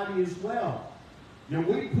entire body as well. Now,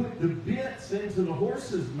 we put the bits into the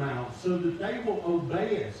horse's mouth so that they will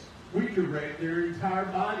obey us. We direct their entire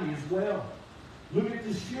body as well. Look at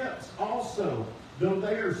the ships also. Though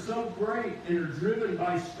they are so great and are driven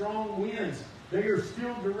by strong winds, they are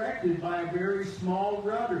still directed by a very small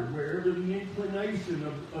rudder wherever the inclination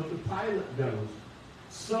of the pilot goes.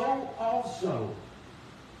 So also,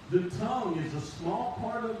 the tongue is a small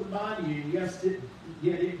part of the body, and yet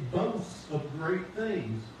it boasts of great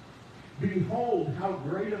things. Behold, how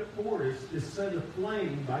great a forest is set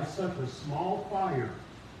aflame by such a small fire.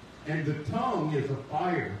 And the tongue is a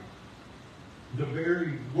fire, the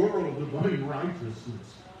very world of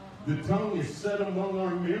unrighteousness. The tongue is set among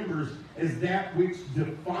our members as that which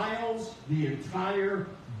defiles the entire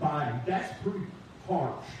body. That's pretty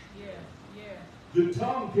harsh. Yeah. The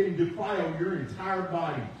tongue can defile your entire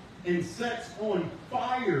body and sets on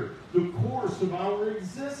fire the course of our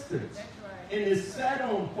existence. That's right. And is set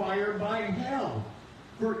on fire by hell.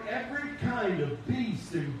 For every kind of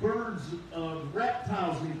beast and birds,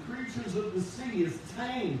 reptiles and creatures of the sea is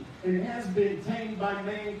tamed and has been tamed by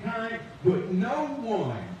mankind, but no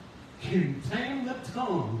one can tame the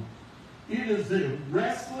tongue. It is a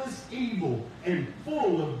restless evil and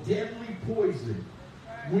full of deadly poison.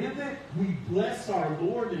 With it we bless our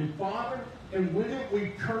Lord and Father, and with it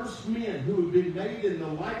we curse men who have been made in the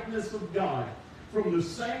likeness of God. From the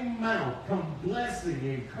same mouth come blessing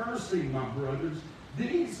and cursing, my brothers.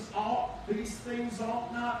 These things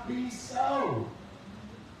ought not be so.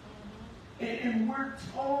 And we're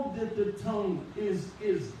told that the tongue is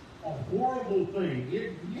a horrible thing.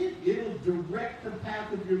 It'll direct the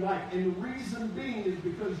path of your life. And the reason being is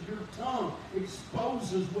because your tongue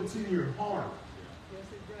exposes what's in your heart. Yes,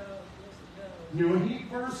 it does. You know,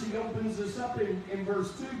 he opens this up in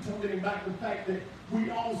verse 2, talking about the fact that we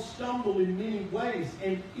all stumble in many ways.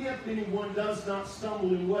 And if anyone does not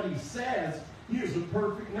stumble in what he says, he is a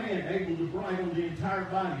perfect man, able to bridle the entire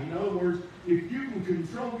body. In other words, if you can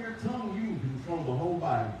control your tongue, you can control the whole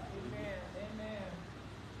body. Amen.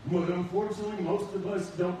 But unfortunately, most of us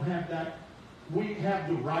don't have that. We have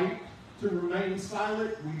the right to remain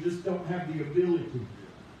silent. We just don't have the ability.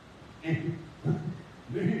 And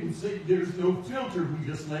there's no filter. We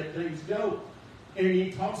just let things go. And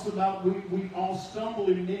he talks about we all stumble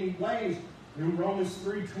in many ways. In Romans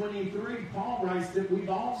 3:23, Paul writes that we've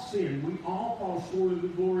all sinned. We all fall short of the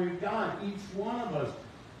glory of God, each one of us.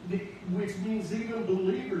 Which means even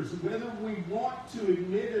believers, whether we want to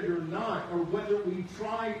admit it or not, or whether we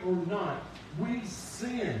try or not, we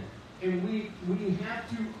sin. And we have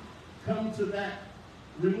to come to that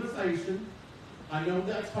realization. I know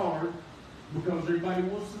that's hard, because everybody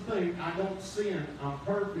wants to think, I don't sin, I'm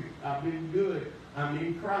perfect, I've been good, I'm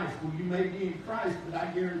in Christ. Well, you may be in Christ, but I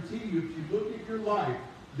guarantee you, if you look at your life,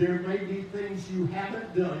 there may be things you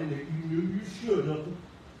haven't done that you knew you should have,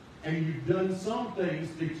 and you've done some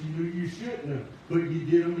things that you knew you shouldn't have, but you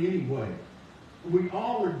did them anyway. We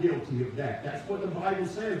all are guilty of that. That's what the Bible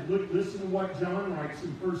says. Listen to what John writes in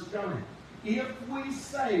 1 John. If we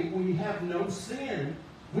say we have no sin,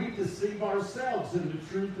 we deceive ourselves, and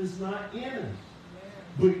the truth is not in us.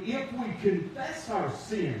 But if we confess our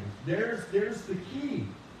sins, there's the key.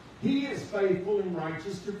 He is faithful and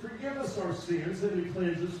righteous to forgive us our sins and to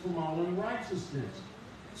cleanse us from all unrighteousness.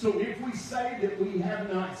 So if we say that we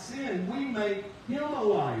have not sinned, we make him a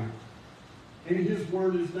liar, and his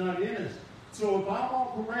word is not in us. So if I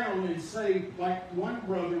walk around and say, like one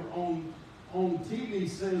brother on TV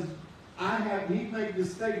says, he made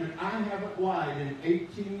this statement, I haven't lied in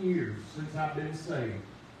 18 years since I've been saved.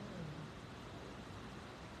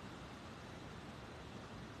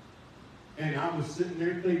 And I was sitting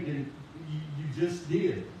there thinking, you just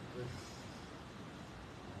did.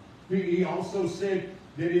 He also said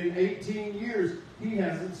that in 18 years, he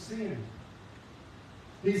hasn't sinned.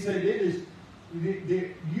 He said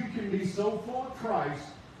that you can be so full of Christ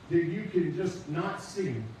that you can just not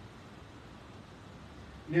sin.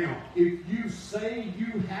 Now, if you say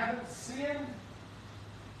you haven't sinned,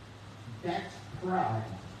 that's pride.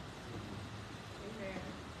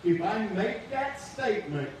 If I make that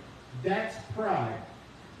statement, that's pride.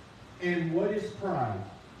 And what is pride?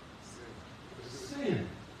 Sin.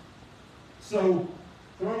 So,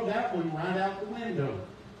 throw that one right out the window.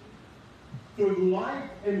 The life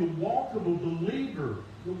and the walk of a believer,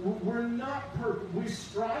 we're not perfect. We're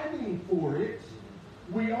striving for it.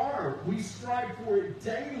 We are. We strive for it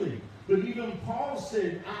daily. But even Paul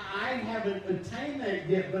said, I haven't attained that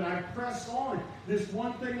yet, but I press on. This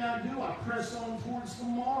one thing I do, I press on towards the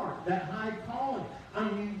mark, that high calling.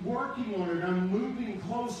 I'm working on it. I'm moving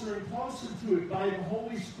closer and closer to it by the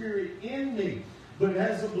Holy Spirit in me. But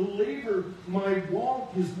as a believer, my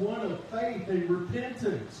walk is one of faith and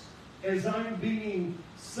repentance. As I'm being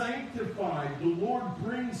sanctified, the Lord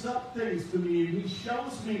brings up things to me, and He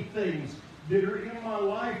shows me things that are in my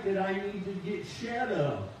life that I need to get shed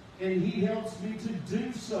of. And He helps me to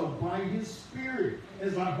do so by His Spirit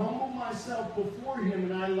as I humble myself before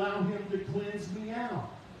Him and I allow Him to cleanse me out.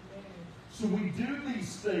 So we do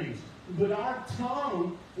these things. But our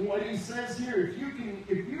tongue, and what he says here, if you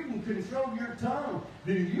can control your tongue,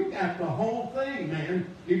 then you got the whole thing, man.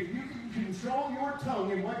 If you can control your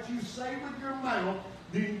tongue and what you say with your mouth,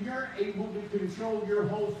 then you're able to control your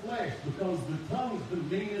whole flesh, because the tongue is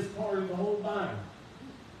the meanest part of the whole body.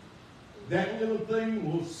 That little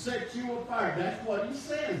thing will set you afire. That's what he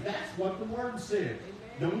says. That's what the word says.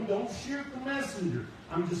 Don't shoot the messenger.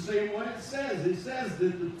 I'm just saying what it says. It says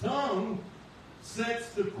that the tongue sets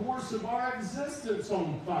the course of our existence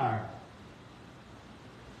on fire.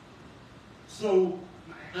 So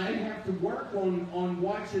I have to work on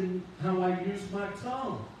watching how I use my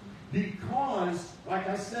tongue. Because, like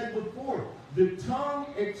I said before, the tongue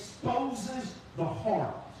exposes the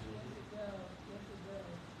heart.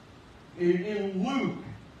 In Luke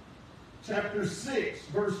chapter 6,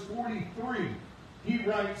 verse 43, he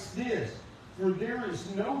writes this, "For there is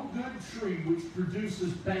no good tree which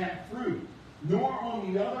produces bad fruit, nor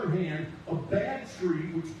on the other hand a bad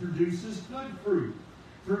tree which produces good fruit.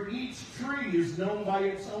 For each tree is known by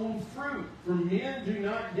its own fruit. For men do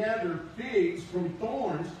not gather figs from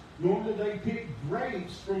thorns, nor do they pick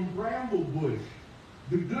grapes from bramble bush.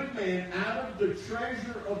 The good man out of the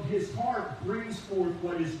treasure of his heart brings forth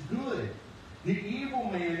what is good. The evil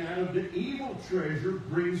man out of the evil treasure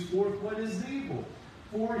brings forth what is evil.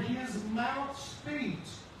 For his mouth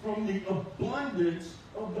speaks from the abundance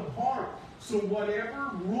of the heart." So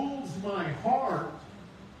whatever rules my heart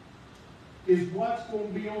is what's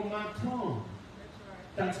going to be on my tongue.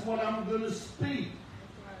 That's what I'm going to speak.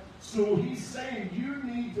 So he's saying you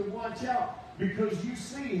need to watch out, because you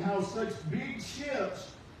see how such big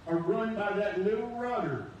ships are run by that little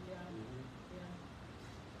rudder.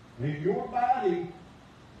 And your body,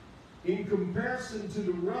 in comparison to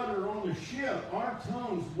the rudder on the ship, our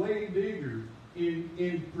tongue's way bigger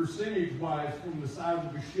in percentage-wise from the size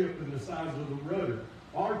of the ship and the size of the rudder.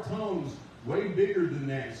 Our tongue's way bigger than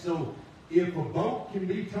that. So if a boat can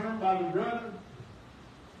be turned by the rudder,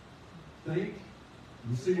 think.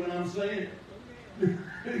 You see what I'm saying?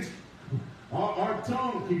 Our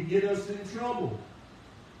tongue can get us in trouble.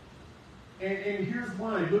 And here's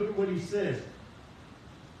why. Look at what he says.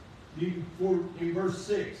 In verse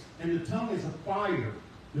 6, "And the tongue is a fire,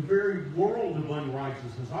 the very world of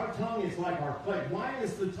unrighteousness." Our tongue is like our flesh. Why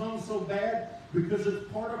is the tongue so bad? Because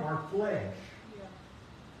it's part of our flesh. Yeah.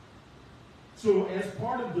 So as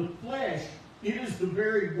part of the flesh, it is the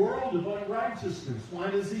very world of unrighteousness. Why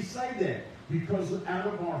does he say that? Because out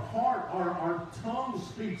of our heart, our tongue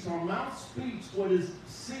speaks, our mouth speaks what is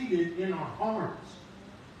seated in our hearts.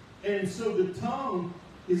 And so the tongue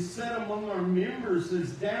is set among our members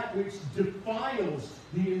as that which defiles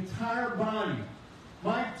the entire body.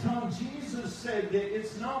 My tongue, Jesus said that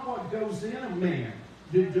it's not what goes in a man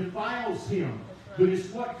that defiles him, but it's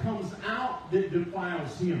what comes out that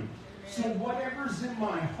defiles him. So whatever's in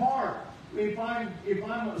my heart,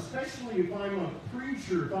 especially if I'm a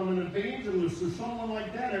preacher, if I'm an evangelist or someone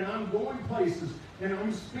like that, and I'm going places and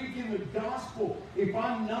I'm speaking the gospel, if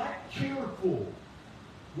I'm not careful,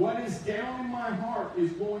 what is down in my heart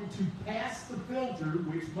is going to pass the filter,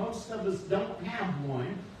 which most of us don't have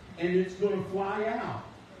one, and it's going to fly out.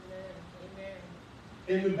 Amen.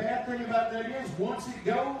 And the bad thing about that is, once it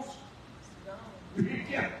goes,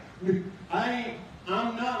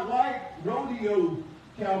 I'm not like rodeo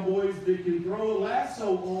cowboys that can throw a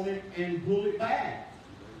lasso on it and pull it back.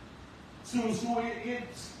 So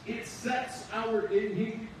it sets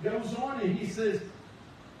he goes on and he says,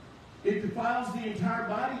 it defiles the entire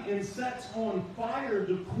body and sets on fire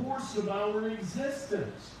the course of our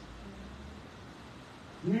existence.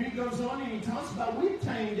 And then he goes on and he talks about, we've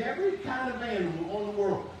tamed every kind of animal on the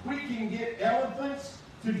world. We can get elephants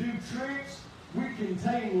to do tricks. We can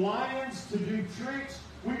tame lions to do tricks.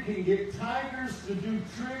 We can get tigers to do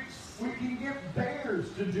tricks. We can get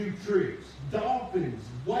bears to do tricks. Dolphins,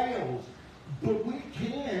 whales. But we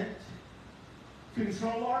can't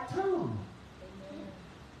control our tongue.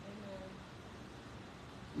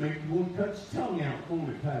 Maybe you won't cut your tongue out, won't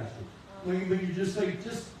it, Pastor? Maybe you just say,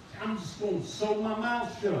 I'm just going to sew my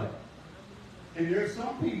mouth shut. And there are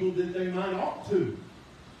some people that they might ought to.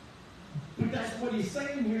 But that's what he's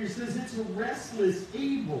saying here. He says it's a restless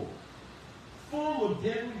evil, full of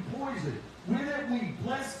deadly poison. With it we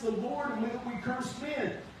bless the Lord, and with it we curse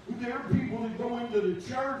men. There are people that go into the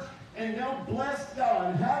church and they'll bless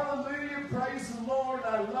God. Hallelujah, praise the Lord,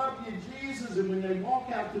 I love you, Jesus. And when they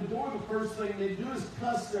walk out the door, the first thing they do is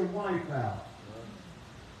cuss their wife out.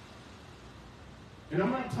 And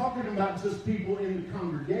I'm not talking about just people in the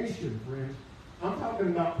congregation, friends. I'm talking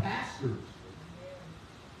about pastors.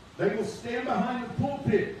 They will stand behind the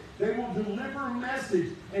pulpit. They will deliver a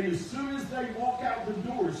message. And as soon as they walk out the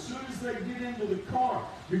door, as soon as they get into the car,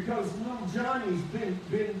 because little Johnny's been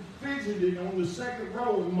fidgeted on the second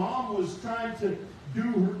row, and Mom was trying to do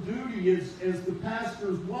her duty as the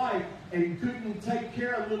pastor's wife and couldn't take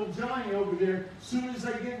care of little Johnny over there. As soon as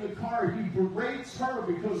they get in the car, he berates her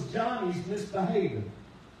because Johnny's misbehaving.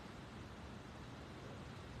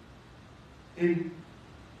 And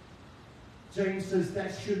James says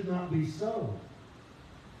that should not be so.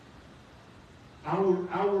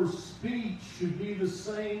 Our speech should be the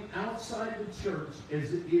same outside the church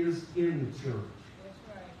as it is in the church. That's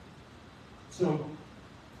right. So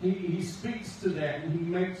he speaks to that, and he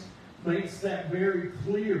makes that very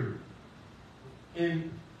clear.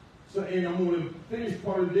 And I'm going to finish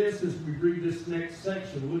part of this as we read this next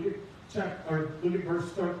section. Look at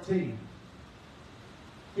verse 13.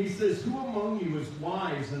 He says, "Who among you is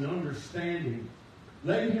wise and understanding?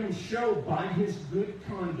 Let him show by his good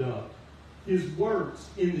conduct his works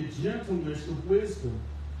in the gentleness of wisdom.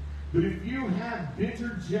 But if you have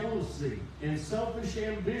bitter jealousy and selfish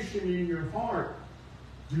ambition in your heart,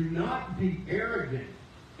 do not be arrogant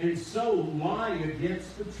and so lie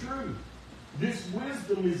against the truth. This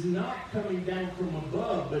wisdom is not coming down from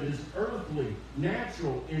above, but is earthly,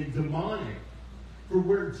 natural, and demonic. For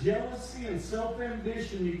where jealousy and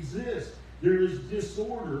self-ambition exist, there is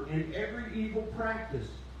disorder and every evil practice.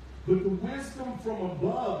 But the wisdom from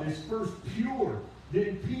above is first pure,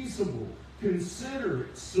 then peaceable,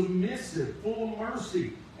 considerate, submissive, full of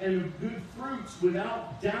mercy, and of good fruits,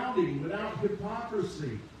 without doubting, without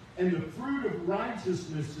hypocrisy. And the fruit of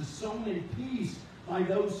righteousness is sown in peace by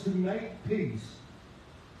those who make peace."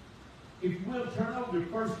 If you will, turn over to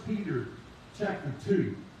 1 Peter chapter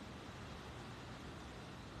 2.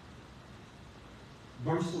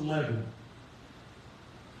 Verse 11.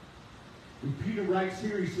 And Peter writes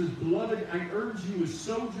here, he says, "Beloved, I urge you as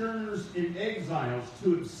sojourners and exiles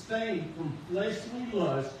to abstain from fleshly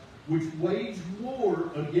lusts which wage war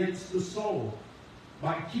against the soul,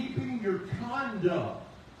 by keeping your conduct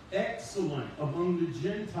excellent among the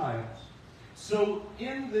Gentiles. So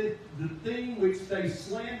in the thing which they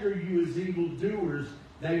slander you as evildoers,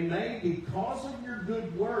 they may, because of your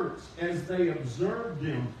good works, as they observe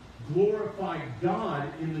them, glorify God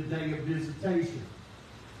in the day of visitation."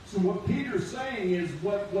 So what Peter's saying is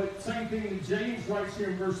what same thing that James writes here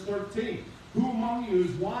in verse 13. "Who among you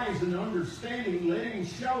is wise and understanding? Let him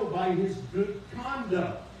show by his good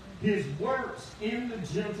conduct his works in the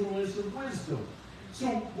gentleness of wisdom." So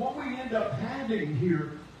what we end up having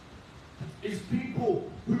here is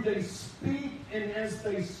people who they speak, and as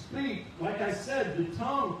they speak, like I said, the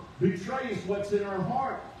tongue betrays what's in our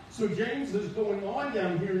heart. So James is going on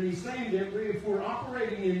down here, and he's saying that if we're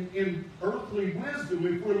operating in earthly wisdom,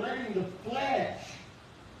 if we're letting the flesh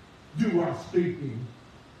do our speaking,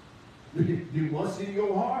 then what's in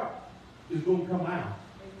your heart is going to come out.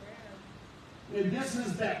 And this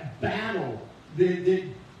is that battle that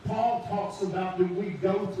Paul talks about that we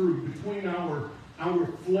go through between our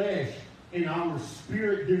flesh and our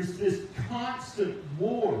spirit. There's this constant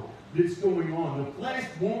war that's going on. The flesh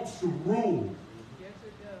wants to rule. Yes,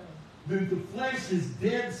 it does. The flesh is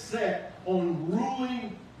dead set on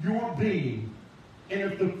ruling your being. And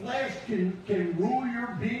if the flesh can rule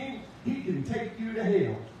your being, he can take you to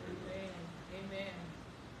hell. Amen.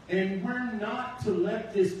 And we're not to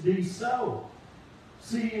let this be so.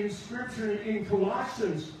 See, in Scripture, in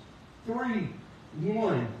Colossians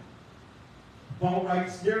 3:1, Paul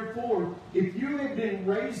writes, therefore, if you have been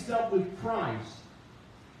raised up with Christ,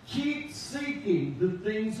 keep seeking the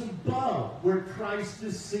things above, where Christ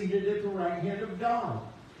is seated at the right hand of God.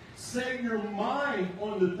 Set your mind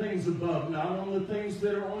on the things above, not on the things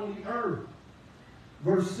that are on the earth.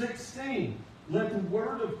 Verse 16, let the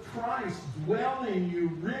word of Christ dwell in you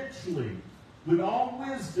richly, with all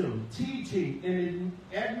wisdom, teaching and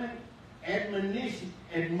admonishing,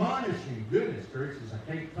 goodness gracious,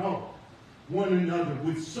 I can't talk, one another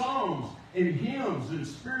with songs and hymns and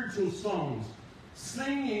spiritual songs,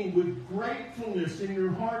 singing with gratefulness in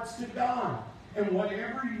your hearts to God. And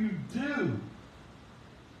whatever you do,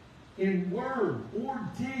 in word or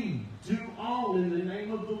deed, do all in the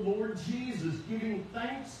name of the Lord Jesus, giving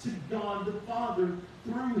thanks to God the Father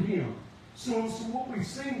through him. So what we've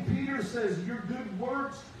seen, Peter says, your good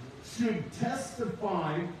works should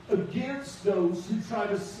testify against those who try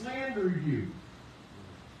to slander you.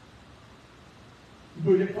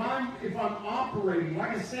 But if I'm operating,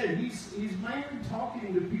 like I said, he's mainly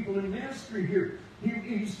talking to people in ministry here.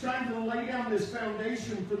 He's trying to lay down this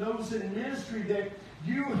foundation for those in ministry that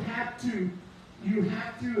you have to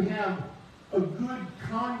have a good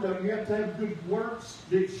conduct. You have to have good works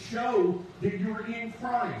that show that you're in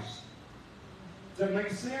Christ. Does that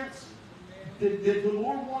make sense? That the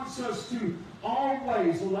Lord wants us to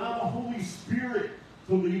always allow the Holy Spirit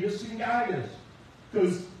to lead us and guide us.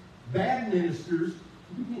 Because bad ministers,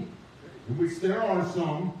 in which there are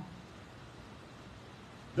some,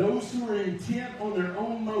 those who are intent on their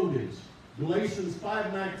own motives, Galatians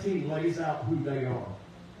 5:19 lays out who they are.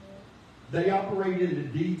 They operate in the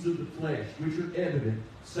deeds of the flesh, which are evident.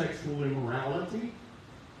 Sexual immorality.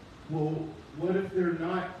 Well, what if they're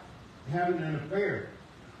not having an affair?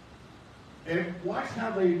 And watch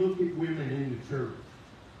how they look at women in the church.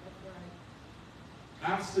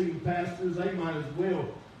 I've seen pastors, they might as well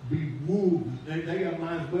be wolves. They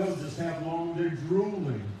might as well just have long, they're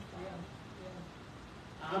drooling.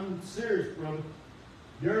 I'm serious, brother.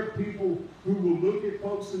 There are people who will look at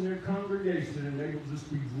folks in their congregation and they will just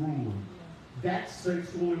be drooling. That's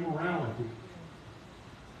sexual immorality.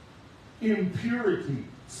 Impurity,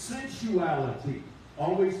 sensuality,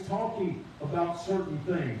 always talking about certain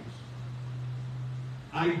things.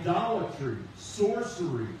 Idolatry,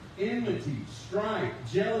 sorcery, enmity, strife,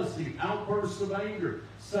 jealousy, outbursts of anger,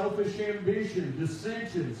 selfish ambition,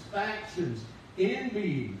 dissensions, factions,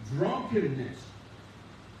 envy, drunkenness.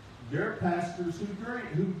 There are pastors who drink,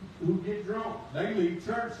 who get drunk. They leave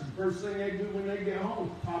church, and the first thing they do when they get home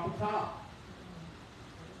is pop a top.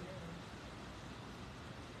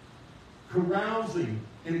 Carousing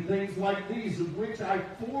and things like these, of which I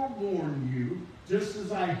forewarn you, just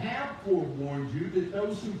as I have forewarned you, that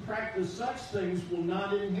those who practice such things will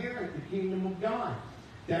not inherit the kingdom of God.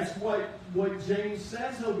 That's what James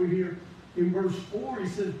says over here in verse 4. He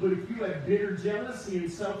says, but if you have bitter jealousy and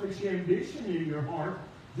selfish ambition in your heart,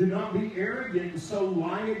 do not be arrogant and so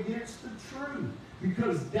lie against the truth.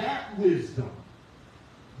 Because that wisdom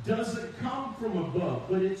doesn't come from above,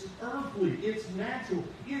 but it's earthly, it's natural,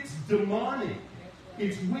 it's demonic,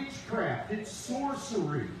 it's witchcraft, it's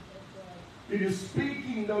sorcery. It is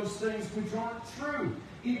speaking those things which aren't true,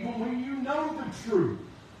 even when you know the truth.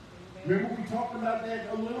 Remember we talked about that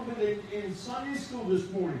a little bit in Sunday school this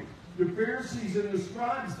morning. The Pharisees and the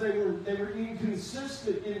scribes, they were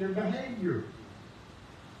inconsistent in their behavior.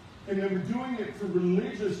 And they were doing it for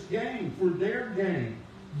religious gain, for their gain,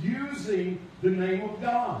 using the name of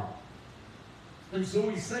God. And so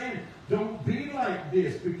he's saying, don't be like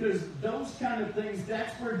this, because those kind of things,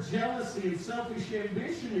 that's where jealousy and selfish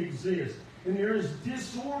ambition exist. And there is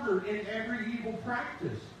disorder in every evil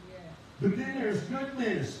practice. Yeah. But then there's good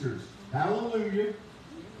ministers. Hallelujah.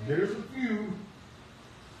 There's a few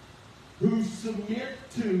who submit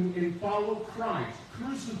to and follow Christ,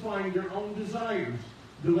 crucifying their own desires.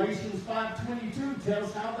 Galatians 5:22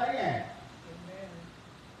 tells how they act. Amen.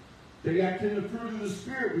 They act in the fruit of the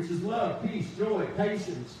Spirit, which is love, peace, joy,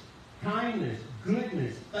 patience, kindness,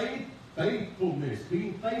 goodness, faithfulness,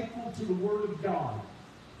 being faithful to the Word of God.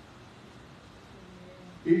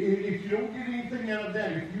 If you don't get anything out of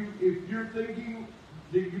that, if you're thinking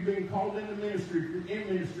that you've been called into ministry, if you're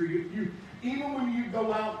in ministry, even when you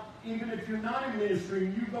go out, even if you're not in ministry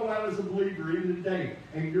and you go out as a believer in the day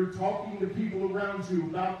and you're talking to people around you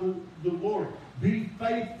about the Lord, be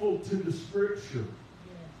faithful to the Scripture.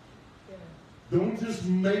 Don't just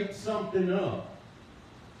make something up.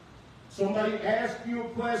 Somebody asks you a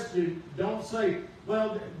question, don't say,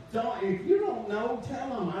 well, if you don't know, tell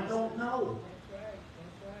them, I don't know. That's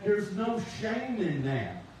right. There's no shame in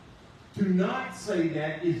that. To not say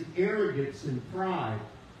that is arrogance and pride.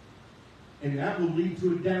 And that will lead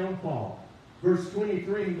to a downfall. Verse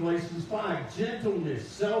 23 in Galatians 5, gentleness,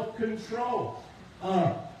 self-control,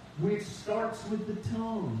 which starts with the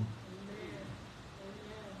tongue.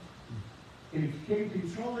 And if you can't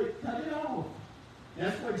control it, cut it off.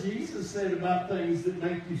 That's what Jesus said about things that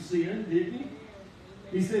make you sin, didn't he?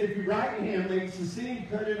 He said, if your right hand makes you sin,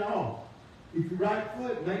 cut it off. If your right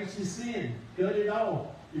foot makes you sin, cut it off.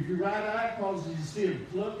 If your right eye causes you sin,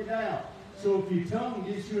 pluck it out. So if your tongue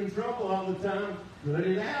gets you in trouble all the time, cut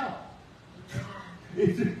it out.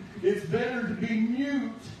 It's better to be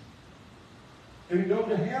mute and go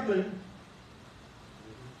to heaven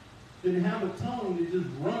than have a tongue that just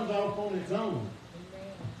runs off on its own.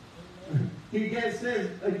 He says,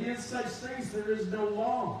 against such things there is no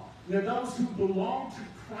law. Now those who belong to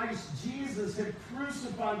Christ Jesus have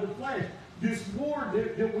crucified the flesh. This war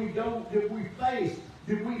that we face,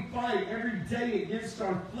 that we fight every day against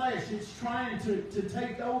our flesh, it's trying to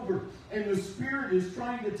take over. And the Spirit is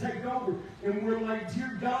trying to take over. And we're like,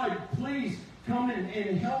 dear God, please come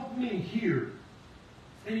and help me here.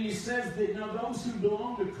 And he says that now those who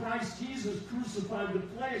belong to Christ Jesus crucified the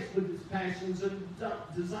flesh with its passions and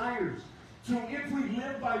desires. So if we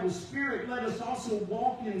live by the Spirit, let us also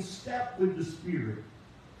walk in step with the Spirit.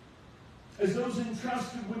 As those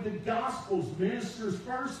entrusted with the Gospels, ministers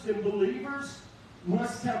first and believers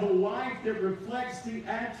must have a life that reflects the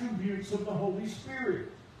attributes of the Holy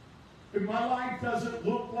Spirit. If my life doesn't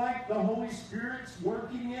look like the Holy Spirit's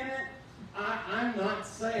working in it, I'm not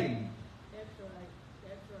saved.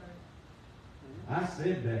 I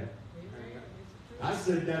said that. I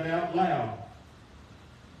said that out loud.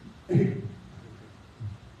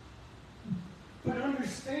 But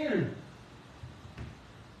understand,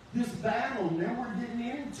 this battle, now we're getting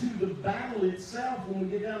into the battle itself when we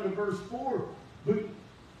get down to verse 4. But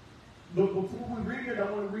before we read it,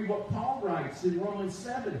 I want to read what Paul writes in Romans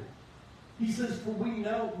 7. He says, for we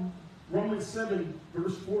know, Romans 7,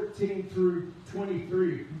 verse 14 through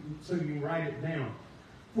 23, so you can write it down.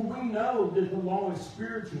 For we know that the law is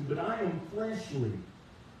spiritual, but I am fleshly,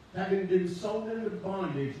 having been sold into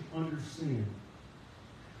bondage under sin.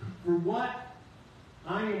 For what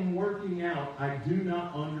I am working out, I do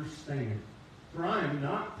not understand. For I am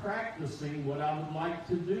not practicing what I would like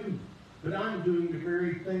to do, but I'm doing the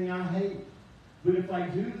very thing I hate. But if I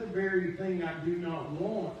do the very thing I do not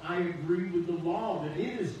want, I agree with the law that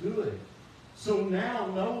it is good. So now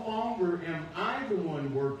no longer am I the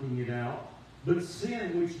one working it out, but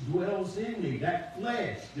sin which dwells in me, that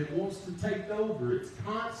flesh that wants to take over. It's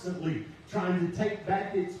constantly trying to take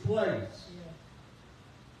back its place.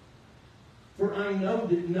 For I know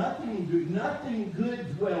that nothing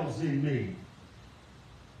good dwells in me.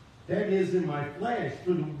 That is in my flesh.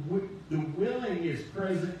 For the willing is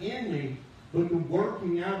present in me, but the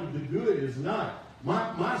working out of the good is not.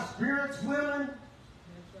 My spirit's willing,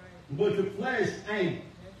 but the flesh ain't.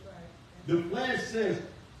 The flesh says,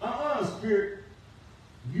 Spirit,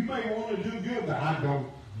 you may want to do good, but I don't.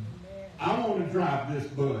 I want to drive this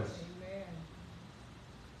bus.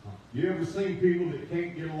 You ever seen people that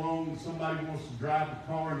can't get along and somebody wants to drive the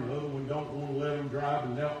car and the other one don't want to let them drive,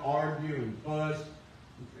 and they'll argue and fuss?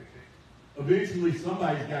 Eventually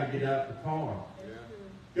somebody's got to get out of the car.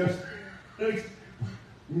 Because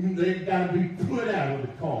they've got to be put out of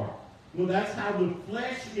the car. Well, that's how the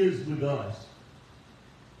flesh is with us.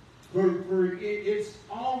 For it's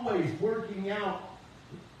always working out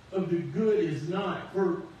of the good is not.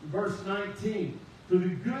 For verse 19, for the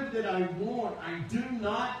good that I want, I do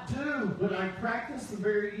not do, but I practice the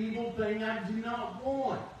very evil thing I do not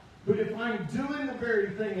want. But if I'm doing the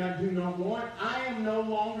very thing I do not want, I am no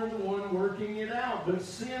longer the one working it out, but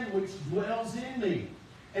sin which dwells in me.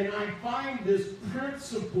 And I find this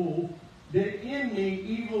principle that in me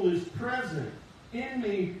evil is present, in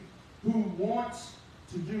me who wants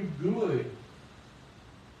to do good.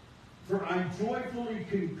 For I joyfully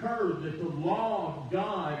concur that the law of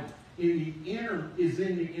God is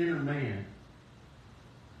in the inner man.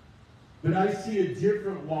 But I see a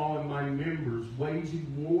different law in my members,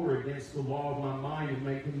 waging war against the law of my mind and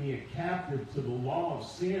making me a captive to the law of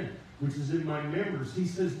sin which is in my members. He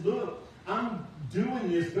says, look, I'm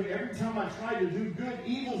doing this, but every time I try to do good,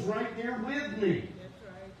 evil's right there with me. That's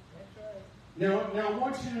right. That's right. Now I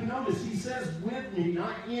want you to notice, he says with me,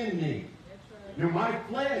 not in me. That's right. Now my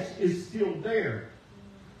flesh is still there.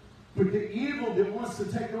 But the evil that wants to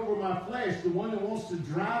take over my flesh, the one that wants to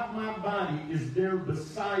drive my body, is there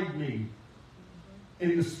beside me.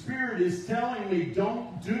 And the Spirit is telling me,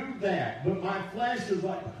 don't do that. But my flesh is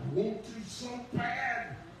like, I want to so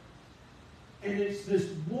bad. And it's this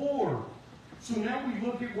war. So now we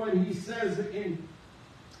look at what he says in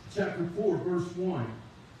chapter 4, verse 1.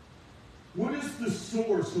 What is the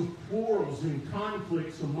source of quarrels and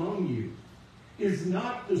conflicts among you? Is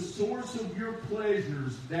not the source of your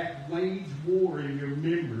pleasures that wage war in your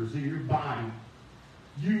members, in your body?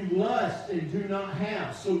 You lust and do not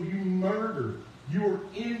have, so you murder. You are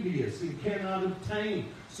envious and cannot obtain,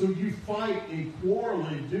 so you fight and quarrel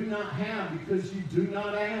and do not have because you do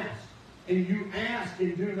not ask. And you ask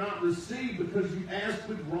and do not receive because you ask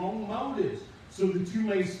with wrong motives, so that you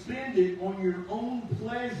may spend it on your own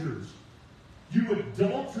pleasures. You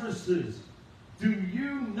adulteresses, do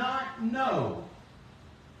you not know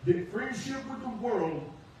that friendship with the world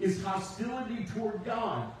is hostility toward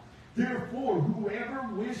God? Therefore, whoever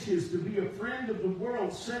wishes to be a friend of the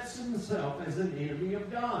world sets himself as an enemy of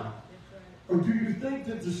God. Or do you think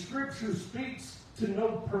that the Scripture speaks to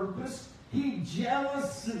no purpose? He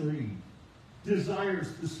jealously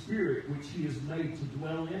desires the Spirit which He has made to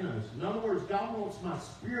dwell in us. In other words, God wants my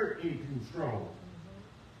spirit in control.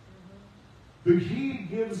 But He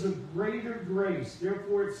gives a greater grace.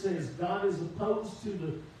 Therefore it says, God is opposed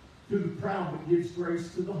to the proud, but gives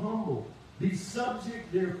grace to the humble. Be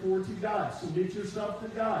subject, therefore, to God. Submit yourself to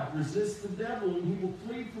God. Resist the devil, and he will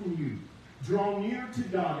flee from you. Draw near to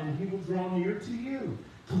God, and He will draw near to you.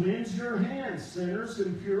 Cleanse your hands, sinners,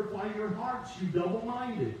 and purify your hearts, you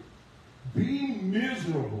double-minded. Be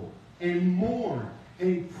miserable, and mourn,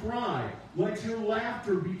 and cry. Let your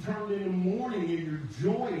laughter be turned into mourning, and your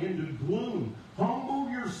joy into gloom. Humble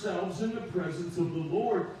yourselves in the presence of the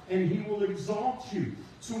Lord, and He will exalt you.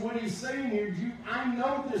 So what He's saying here, I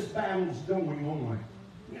know this battle's going on.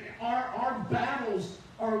 Our battles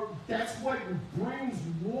are, that's what brings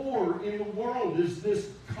war in the world, is this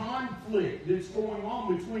conflict that's going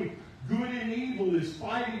on between good and evil is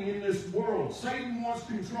fighting in this world. Satan wants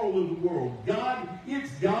control of the world.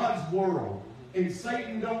 It's God's world. And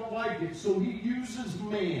Satan don't like it. So he uses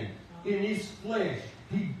man in his flesh.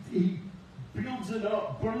 He builds it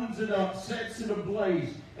up, burns it up, sets it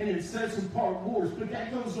ablaze, and it sets apart wars. But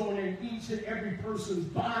that goes on in each and every person's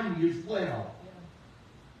body as well.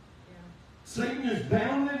 Satan is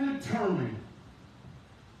bound and determined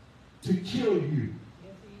to kill you.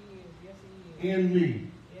 Yes, he is. Yes, he is. And me.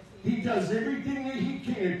 Yes, He does everything that he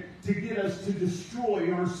can to get us to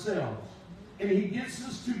destroy ourselves. And he gets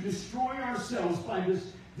us to destroy ourselves by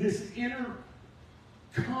this inner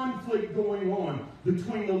conflict going on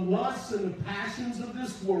between the lusts and the passions of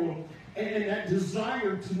this world and that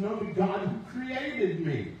desire to know the God who created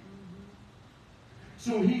me.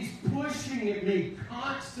 So he's pushing at me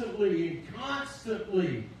constantly and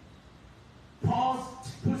constantly. Paul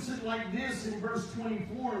puts it like this in verse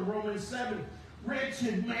 24 in Romans 7.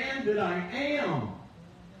 Wretched man that I am,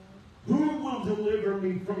 who will deliver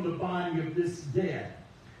me from the body of this death?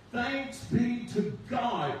 Thanks be to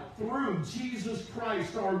God through Jesus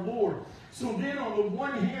Christ our Lord. So then on the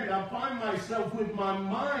one hand, I find myself with my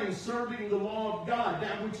mind serving the law of God,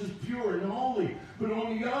 that which is pure and holy. But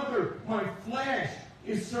on the other, my flesh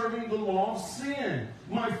is serving the law of sin.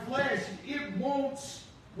 My flesh, it wants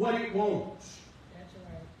what it wants. That's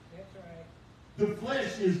right. That's right. The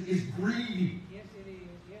flesh is greedy. Yes, it is.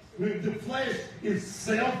 Yes, it is. The flesh is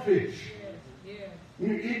selfish. Yes,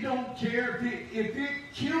 yes. It don't care if it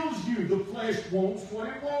kills you. The flesh wants what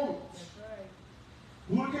it wants.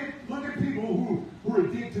 That's right. Look at people who are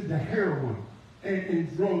addicted to heroin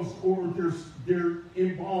and drugs, or they're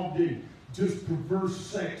involved in just perverse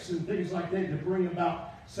sex and things like that that bring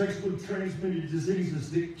about sexually transmitted diseases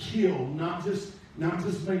that kill, not just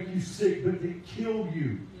make you sick, but that kill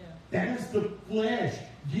you. Yeah. That is the flesh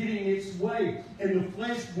getting its way. And the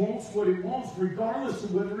flesh wants what it wants regardless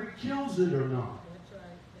of whether it kills it or not. That's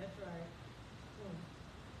right. That's right.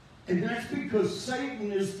 And that's because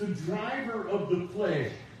Satan is the driver of the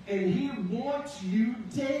flesh. And he wants you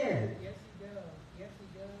dead. Yes, he does. Yes,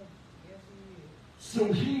 he does. Yes, he is.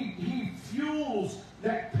 So he fuels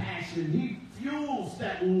that passion. He fuels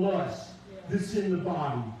that lust that's in the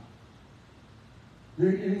body.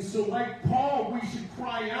 And so like Paul, we should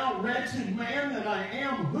cry out, wretched man that I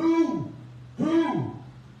am, who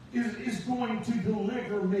is going to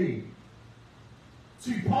deliver me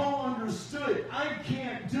See, Paul understood, I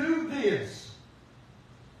can't do this.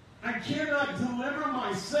 I cannot deliver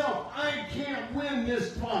myself. I can't win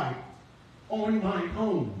this fight on my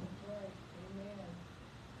own.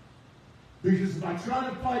 Because if I try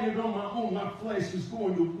to fight it on my own, my flesh is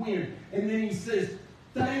going to win. And then he says,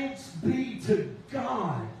 thanks be to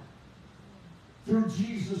God through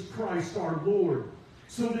Jesus Christ our Lord.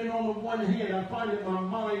 So then on the one hand, I find that my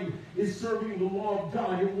mind is serving the law of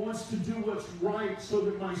God. It wants to do what's right so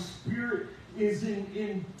that my spirit is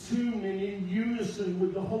in tune and in unison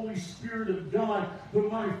with the Holy Spirit of God.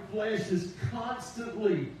 But my flesh is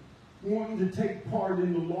constantly wanting to take part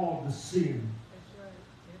in the law of the sin.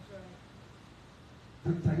 That's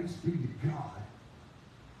right. But thanks be to God.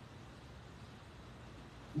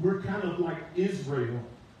 We're kind of like Israel.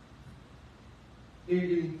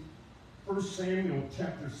 In 1 Samuel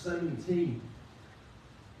chapter 17,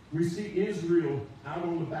 we see Israel out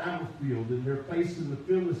on the battlefield and they're facing the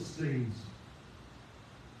Philistines.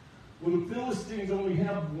 Well, the Philistines only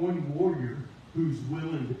have one warrior who's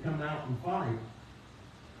willing to come out and fight.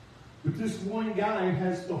 But this one guy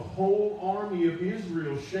has the whole army of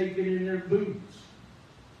Israel shaking in their boots.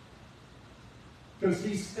 Because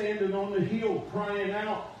he's standing on the hill crying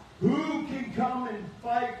out, who can come and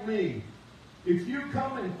fight me? If you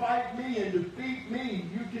come and fight me and defeat me,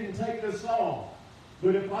 you can take us all.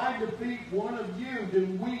 But if I defeat one of you,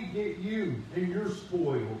 then we get you and your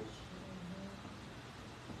spoils.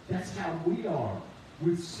 That's how we are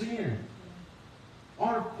with sin.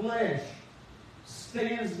 Our flesh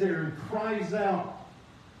stands there and cries out,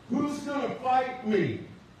 who's going to fight me?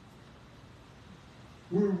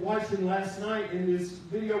 We were watching last night, and this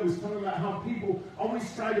video was talking about how people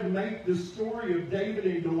always try to make the story of David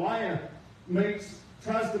and Goliath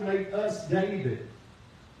tries to make us David.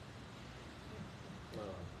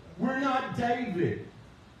 We're not David.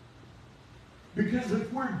 Because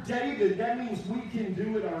if we're David, that means we can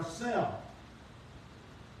do it ourselves.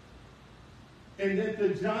 And that the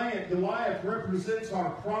giant Goliath represents our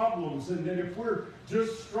problems, and that if we're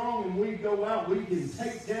just strong and we go out, we can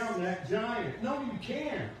take down that giant. No, you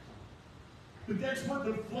can't. But that's what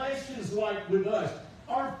the flesh is like with us.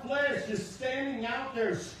 Our flesh is standing out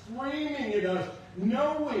there screaming at us,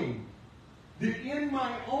 knowing that in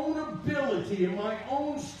my own ability and my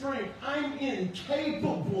own strength, I'm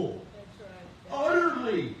incapable,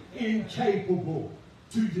 utterly incapable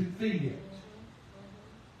to defeat it.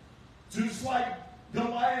 Just like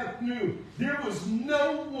Goliath knew, there was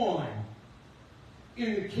no one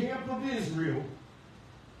in the camp of Israel,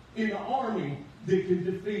 in the army, that could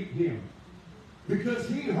defeat him. Because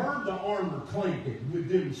he heard the armor clanking with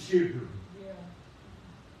them shivering.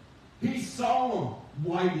 He saw them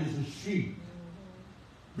white as a sheet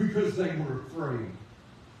because they were afraid.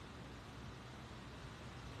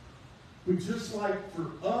 But just like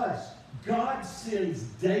for us, God sends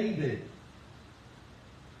David,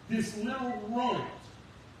 this little runt,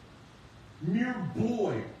 mere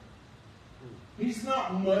boy. He's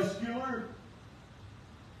not muscular,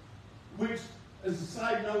 which, as a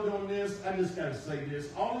side note on this, I just got to say this.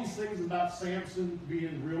 All these things about Samson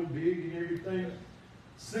being real big and everything,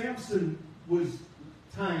 Samson was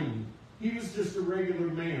tiny. He was just a regular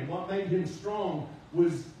man. What made him strong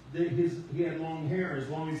was that he had long hair. As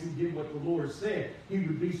long as he did what the Lord said, he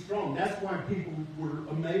would be strong. That's why people were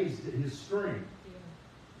amazed at his strength.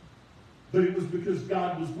 But it was because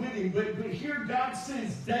God was with him. But here God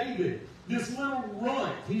sends David, this little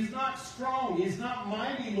runt. He's not strong. He's not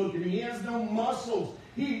mighty looking. He has no muscles.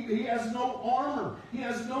 He has no armor. He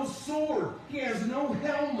has no sword. He has no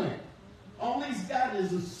helmet. All he's got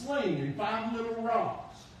is a sling and 5 little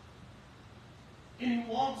rocks. And he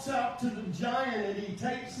walks out to the giant and he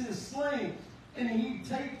takes his sling and he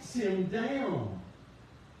takes him down.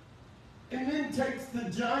 And then takes the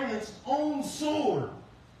giant's own sword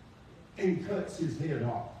and cuts his head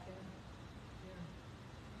off.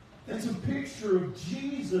 That's a picture of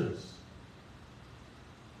Jesus.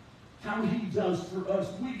 How he does for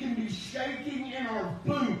us. We can be shaking in our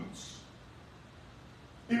boots.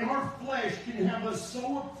 And our flesh can have us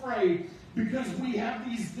so afraid because we have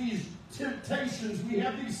these temptations. We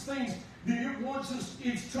have these things that it wants us,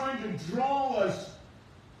 it's trying to draw us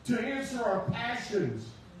to answer our passions.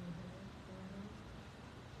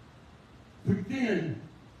 But then,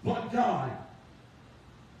 but God,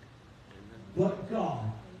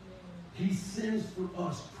 He sends for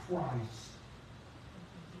us Christ.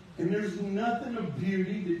 And there's nothing of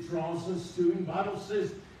beauty that draws us to Him. The Bible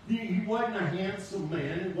says he wasn't a handsome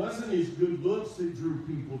man. It wasn't his good looks that drew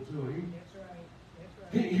people to Him. That's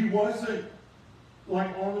right. He wasn't like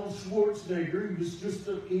Arnold Schwarzenegger.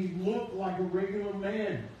 He looked like a regular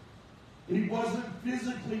man. And he wasn't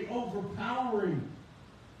physically overpowering.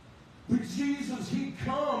 But Jesus, he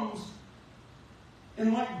comes,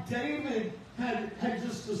 and like David had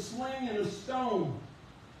just a sling and a stone,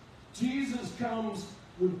 Jesus comes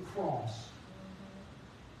with a cross.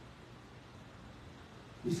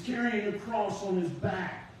 He's carrying a cross on his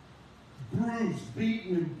back, bruised,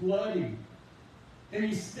 beaten, and bloody. And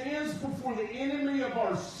he stands before the enemy of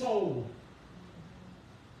our soul.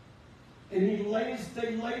 And they lay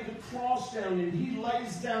the cross down, and he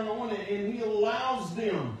lays down on it, and he allows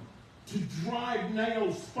them to drive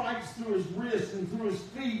nails, spikes through his wrists and through his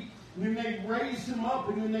feet. And then they raise him up,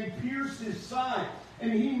 and then they pierce his side.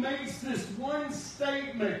 And he makes this one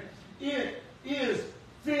statement: it is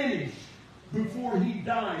finished, before he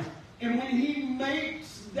dies. And when he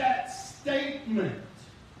makes that statement,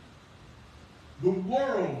 the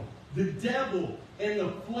world, the devil, and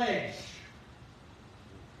the flesh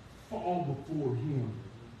fall before him.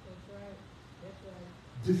 That's right. That's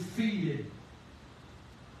right. Defeated,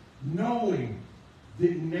 knowing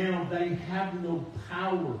that now they have no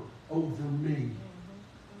power over me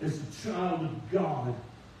as a child of God,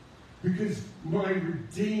 because my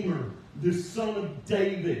Redeemer, the Son of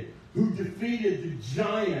David, who defeated the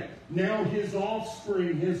giant, now his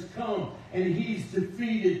offspring has come, and he's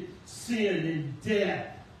defeated sin and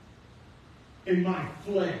death in my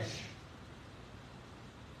flesh.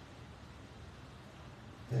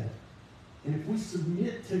 And if we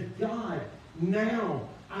submit to God, now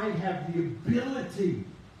I have the ability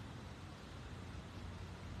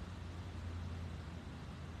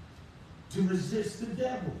to resist the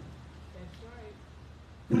devil. That's right.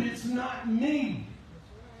 But it's not me.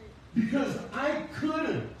 That's right. Because I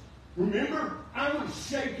couldn't. Remember, I was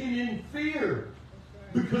shaking in fear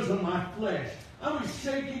because of my flesh. I was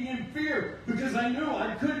shaking in fear because I knew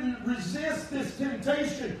I couldn't resist this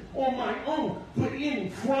temptation on my own. But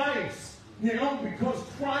in Christ, because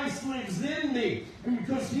Christ lives in me, and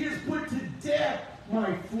because he has put to death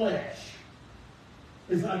my flesh,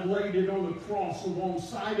 as I laid it on the cross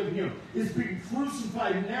alongside of him, it's been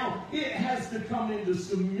crucified. Now it has to come into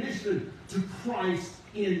submission to Christ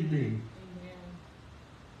in me. Amen.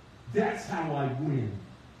 That's how I win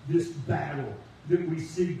this battle that we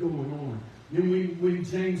see going on. And when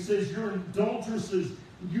James says you're adulteresses,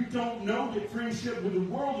 you don't know that friendship with the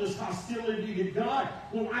world is hostility to God.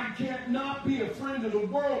 Well, I can't not be a friend of the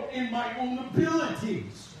world in my own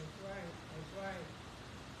abilities. That's right.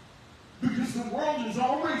 Because the world is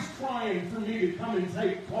always trying for me to come and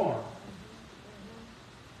take part.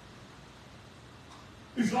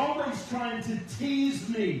 It's always trying to tease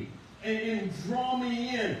me and draw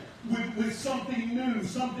me in with something new,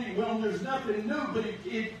 well, there's nothing new, but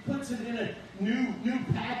it puts it in a new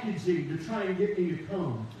packaging to try and get me to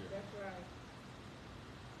come. That's right.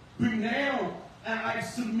 But now I've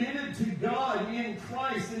submitted to God in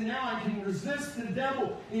Christ, and now I can resist the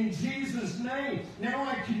devil in Jesus' name. Now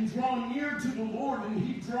I can draw near to the Lord, and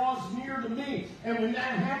he draws near to me. And when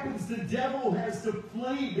that happens, the devil has to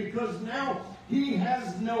flee, because now he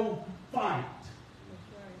has no fight.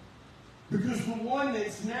 Because the one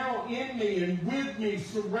that's now in me and with me,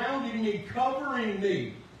 surrounding me, covering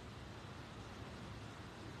me,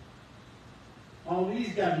 all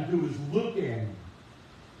he's got to do is look at him.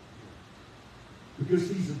 Because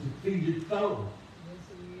he's a defeated foe. Yes,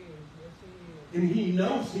 he is. Yes, he is. And he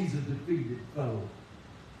knows he's a defeated foe.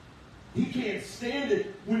 He can't stand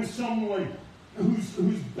it when someone who's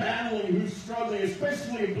battling, who's struggling,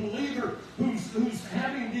 especially a believer who's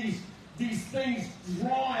having these things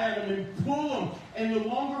draw at them and pull them. And the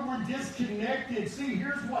longer we're disconnected, see,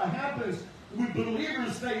 here's what happens with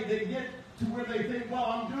believers. They get to where they think, well,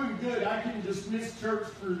 I'm doing good. I can just miss church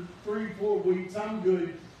for 3-4 weeks. I'm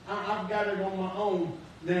good. I've got it on my own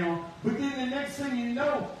now. But then the next thing you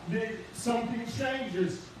know, that something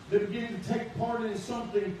changes. They begin to take part in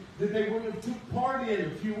something that they wouldn't have took part in a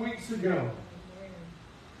few weeks ago.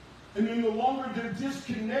 And then the longer they're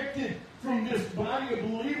disconnected from this body of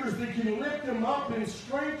believers that can lift them up and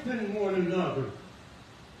strengthen one another.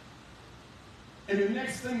 And the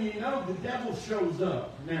next thing you know, the devil shows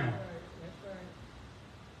up now. That's right.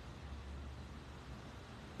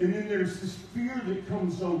 And then there's this fear that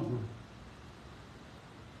comes over.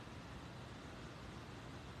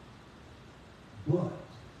 But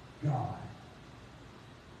God,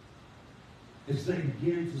 as they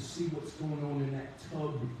begin to see what's going on in that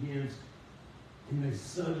tub begins, and they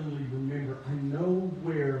suddenly remember, I know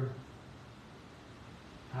where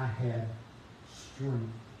I have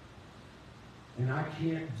strength. And I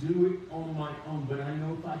can't do it on my own, but I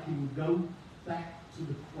know if I can go back to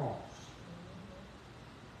the cross,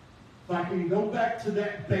 if I can go back to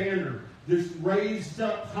that banner that's raised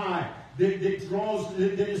up high,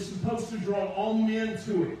 that is supposed to draw all men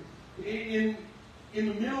to it. In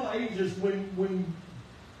the Middle Ages, when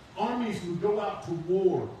armies would go out to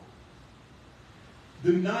war,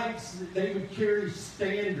 the knights, they would carry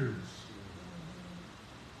standards.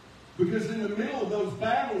 Because in the middle of those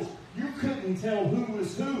battles, you couldn't tell who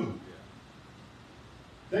was who.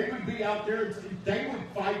 They would be out there, they would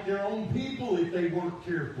fight their own people if they weren't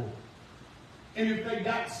careful. And if they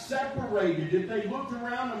got separated, if they looked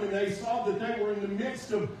around them and they saw that they were in the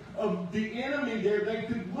midst of the enemy there, they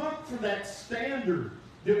could look for that standard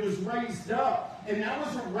that was raised up. And that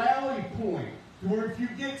was a rally point where if you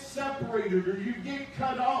get separated or you get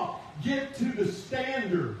cut off, get to the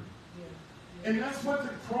standard. And that's what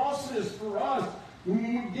the cross is for us.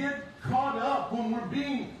 When we get caught up, when we're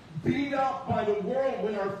being beat up by the world,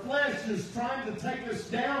 when our flesh is trying to take us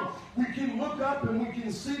down, we can look up and we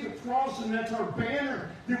can see the cross, and that's our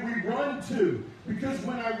banner that we run to. Because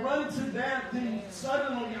when I run to that, then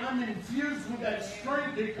suddenly I'm infused with that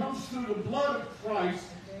strength that comes through the blood of Christ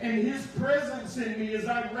and His presence in me. As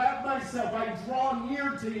I wrap myself, I draw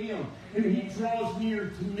near to Him, and He draws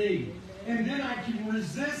near to me. And then I can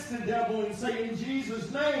resist the devil and say, in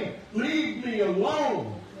Jesus' name, leave me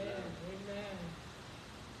alone.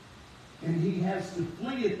 And he has to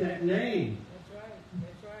flee at that name. That's right.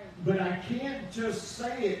 That's right. But I can't just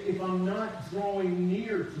say it if I'm not drawing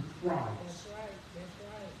near to Christ. That's right.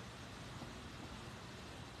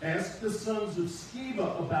 That's right. Ask the sons of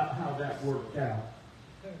Sceva about how that worked out.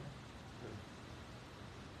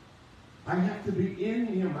 I have to be in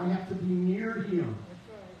Him. I have to be near Him. That's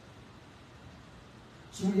right.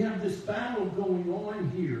 So we have this battle going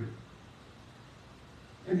on here.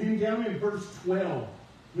 And then down in verse 12,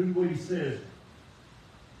 look at what he says.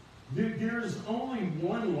 There is only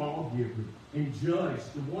one lawgiver and judge,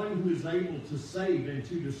 the one who is able to save and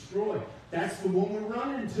to destroy. That's the one we're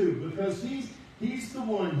running to, because he's the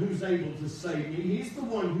one who's able to save me. He's the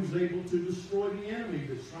one who's able to destroy the enemy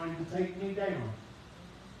that's trying to take me down.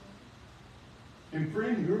 And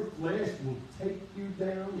friend, your flesh will take you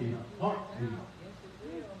down in a heartbeat. Yes,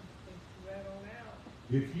 it will. Take you right on out.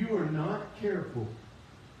 If you are not careful.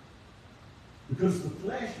 Because the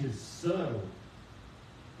flesh is subtle.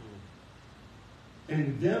 And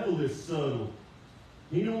the devil is subtle.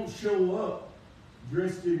 He don't show up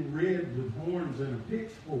dressed in red with horns and a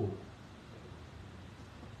pitchfork.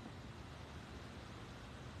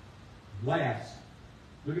 Last,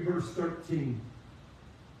 look at verse 13.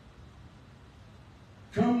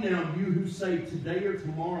 Come now, you who say, today or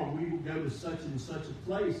tomorrow we will go to such and such a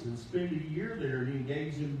place and spend a year there and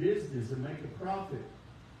engage in business and make a profit.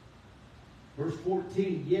 Verse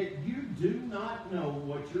 14, yet you do not know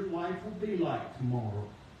what your life will be like tomorrow.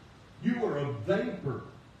 You are a vapor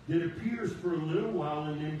that appears for a little while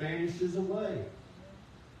and then vanishes away.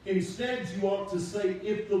 Instead, you ought to say,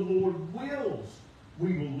 if the Lord wills,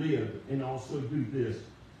 we will live and also do this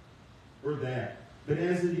or that. But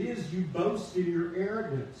as it is, you boast in your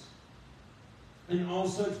arrogance, and all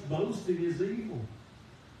such boasting is evil.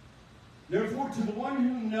 Therefore, to the one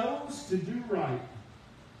who knows to do right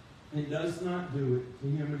and does not do it, to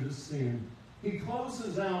him it is sin. He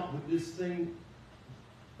closes out with this thing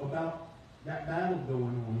about that battle going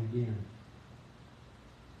on again.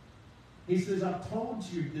 He says, I've told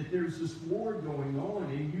you that there's this war going on,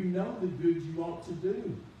 and you know the good you ought to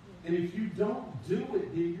do. And if you don't do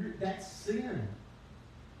it, then that's sin.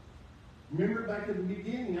 Remember back at the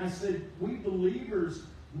beginning, I said,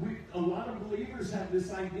 a lot of believers have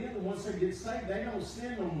this idea that once they get saved, they don't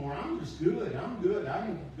sin no more. I'm just good. I'm good. I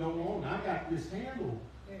can go on. I got this handled.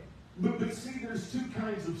 But see, there's two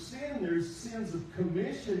kinds of sin. There's sins of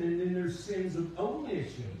commission, and then there's sins of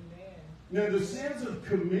omission. Amen. Now, the sins of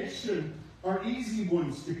commission are easy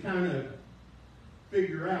ones to kind of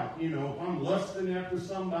figure out. You know, if I'm lusting after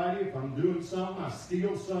somebody, if I'm doing something, I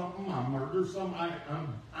steal something, I murder something,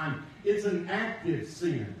 it's an active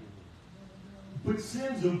sin. But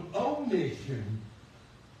sins of omission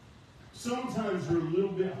sometimes are a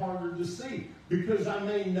little bit harder to see, because I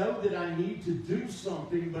may know that I need to do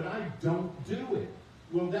something, but I don't do it.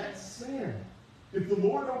 Well, that's sin. If the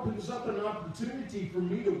Lord opens up an opportunity for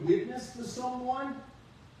me to witness to someone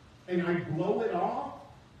and I blow it off,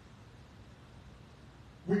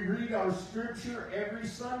 we read our scripture every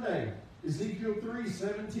Sunday, Ezekiel 3,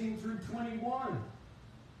 17 through 21.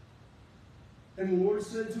 And the Lord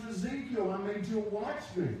said to Ezekiel, I made you a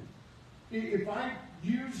watchman. If I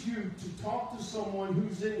use you to talk to someone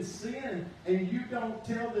who's in sin, and you don't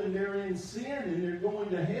tell them they're in sin and they're going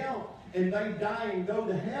to hell, and they die and go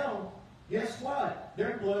to hell, guess what?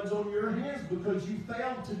 Their blood's on your hands because you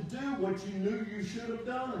failed to do what you knew you should have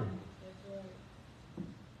done.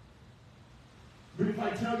 But if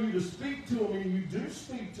I tell you to speak to them, and you do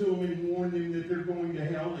speak to them and warn them that they're going to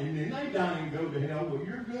hell, and then they die and go to hell, well,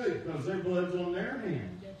 you're good, because their blood's on their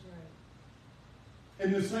hands. That's right.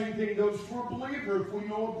 And the same thing goes for a believer. If we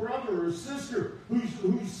know a brother or a sister who's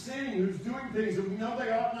sinning, who's doing things that we know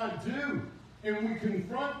they ought not do, and we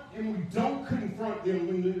confront and we don't confront them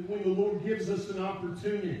when the Lord gives us an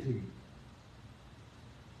opportunity,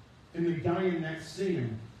 and they die in that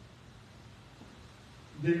sin,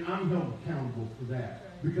 then I'm held accountable for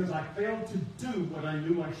that. Because I failed to do what I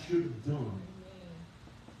knew I should have done.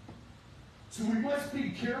 So we must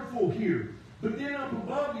be careful here. But then up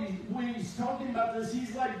above, when he's talking about this,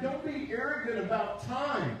 he's like, don't be arrogant about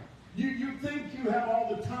time. You think you have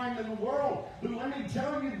all the time in the world. But let me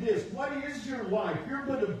tell you this. What is your life? You're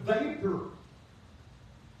but a vapor.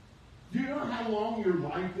 Do you know how long your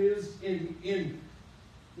life is in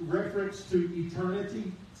reference to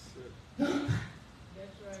eternity? That's right.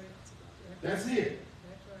 That's it.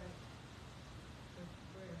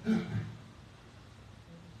 That's right.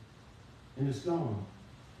 And it's gone.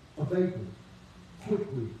 A vapor.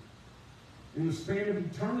 Quickly. In the span of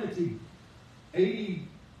eternity, 80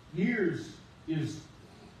 years is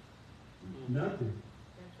nothing.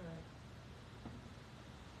 That's right.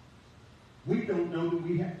 We don't know that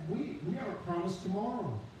we aren't promised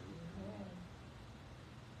tomorrow.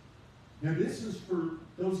 Now this is for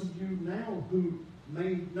those of you now who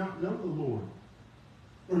may not know the Lord.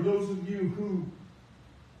 Or those of you who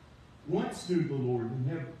once knew the Lord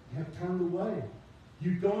and have turned away.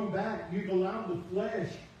 You've gone back. You've allowed the flesh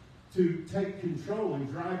to take control and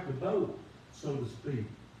drive the boat, so to speak.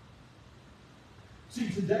 See,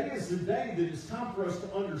 today is the day that it's time for us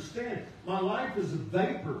to understand my life is a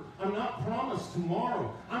vapor. I'm not promised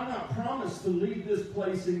tomorrow. I'm not promised to leave this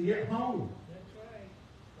place and get home. That's right.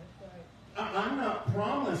 That's right. I'm not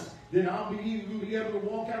promised that I'll even be able to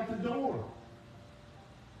walk out the door.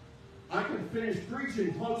 I could finish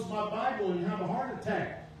preaching, close my Bible, and have a heart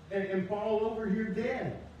attack and fall over here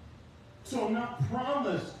dead. So I'm not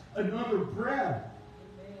promised another breath.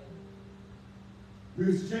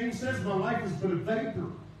 Because James says my life is but a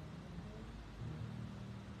vapor.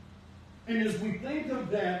 And as we think of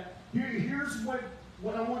that, here's what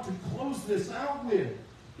I want to close this out with,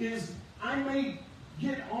 is I may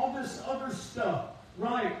get all this other stuff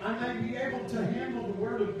right. I may be able to handle the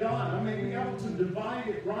Word of God. I may be able to divide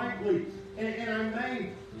it rightly. And I may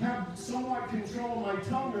have somewhat control of my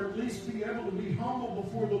tongue, or at least be able to be humble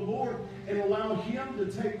before the Lord and allow Him to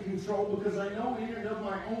take control, because I know in and of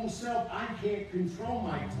my own self I can't control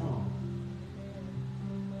my tongue.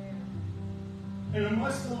 And I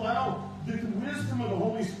must allow that the wisdom of the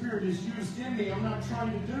Holy Spirit is used in me. I'm not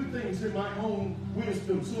trying to do things in my own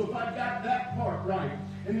wisdom. So if I've got that part right,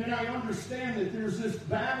 and then I understand that there's this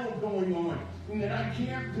battle going on, and that I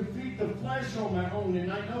can't defeat the flesh on my own,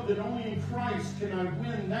 and I know that only in Christ can I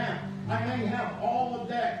win that. I may have all of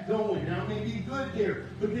that going. I may be good there.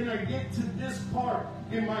 But then I get to this part,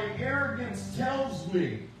 and my arrogance tells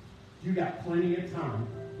me, you got plenty of time.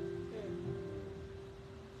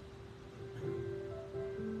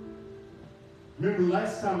 Remember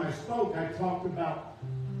last time I spoke, I talked about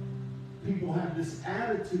people have this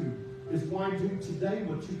attitude, is why do today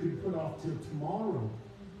what you could put off till tomorrow?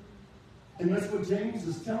 And that's what James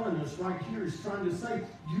is telling us right here. He's trying to say,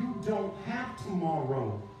 you don't have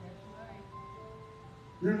tomorrow.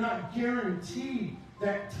 You're not guaranteed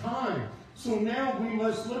that time. So now we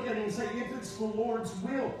must look at it and say, if it's the Lord's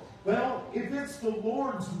will. Well, if it's the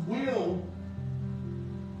Lord's will,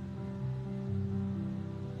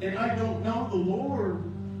 and I don't know the Lord,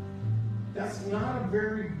 that's not a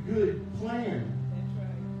very good plan.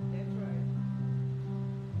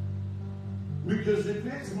 Because if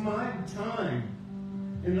it's my time,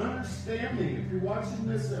 and understand me, if you're watching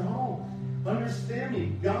this at home, understand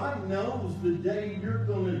me, God knows the day you're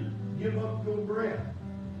going to give up your breath.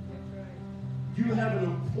 You have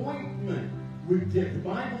an appointment with death. The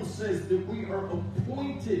Bible says that we are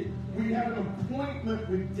appointed. We have an appointment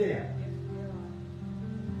with death.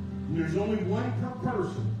 And there's only one per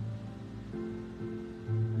person.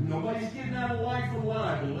 Nobody's getting out of life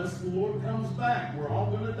alive unless the Lord comes back. We're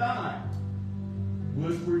all going to die.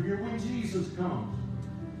 Unless we're here when Jesus comes.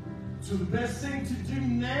 So the best thing to do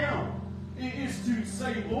now is to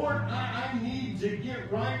say, Lord, I need to get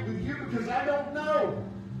right with you, because I don't know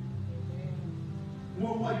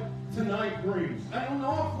what tonight brings. I don't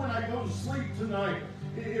know if when I go to sleep tonight,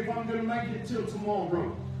 if I'm going to make it till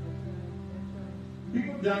tomorrow.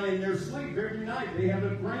 People die in their sleep every night. They have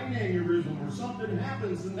a brain aneurysm or something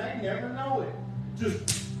happens and they never know it.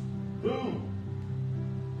 Just boom.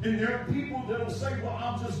 And there are people that will say, well,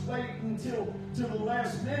 I'll just wait until the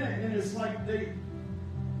last minute. And it's like they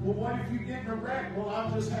Well, what if you get in a wreck? Well,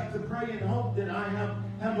 I'll just have to pray and hope that I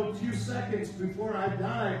have a few seconds before I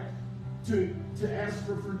die to ask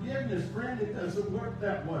for forgiveness. Friend, it doesn't work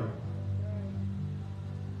that way.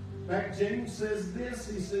 In fact, James says this.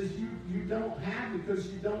 He says, you don't have because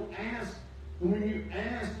you don't ask. And when you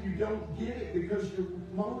ask, you don't get it because your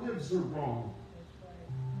motives are wrong.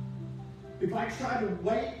 If I try to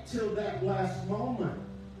wait till that last moment,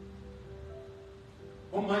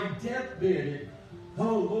 on my deathbed,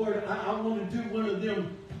 oh Lord, I want to do one of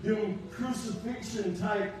them crucifixion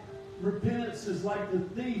type repentances like the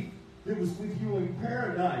thief that was with you in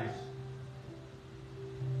paradise.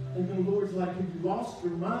 And the Lord's like, have you lost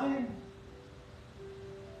your mind?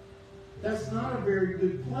 That's not a very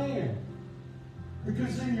good plan.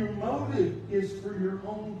 Because then your motive is for your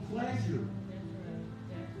own pleasure.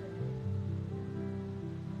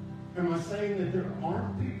 Am I saying that there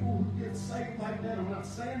aren't people who get saved like that? I'm not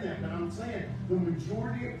saying that, but I'm saying the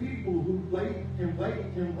majority of people who wait and wait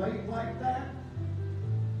and wait like that,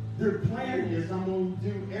 their plan is, I'm going to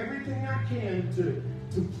do everything I can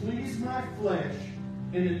to please my flesh,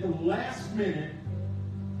 and at the last minute,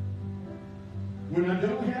 when I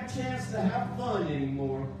don't have a chance to have fun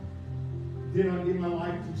anymore, then I'll give my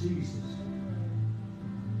life to Jesus.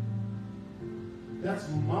 That's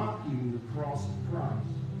mocking the cross of Christ.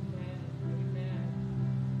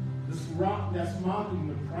 That's mocking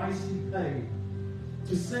the price He paid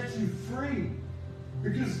to set you free.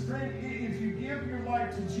 Because, friend, if you give your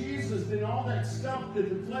life to Jesus, then all that stuff that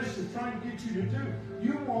the flesh is trying to get you to do,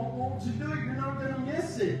 you won't want to do it. You're not going to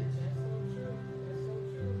miss it.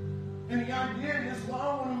 And the idea is, well, I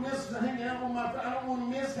don't want to miss hanging out with my friends. I don't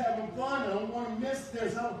want to miss having fun. I don't want to miss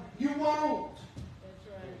this. You won't. That's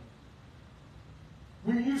right.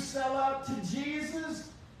 When you sell out to Jesus,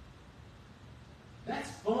 that's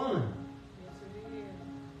fun. Yes, it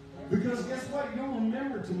is. Because guess what? You'll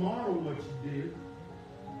remember tomorrow what you did.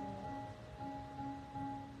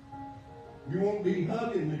 You won't be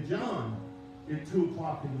hugging the John at 2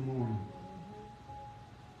 o'clock in the morning.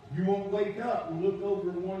 You won't wake up and look over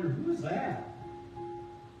and wonder, who's that?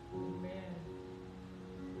 Amen.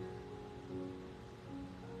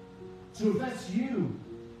 So if that's you,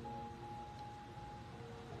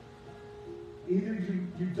 either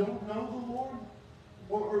you don't know the Lord,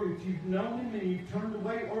 or if you've known Him and you've turned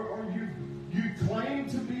away, or you claim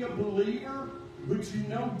to be a believer, but you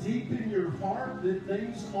know deep in your heart that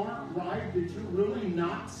things aren't right, that you're really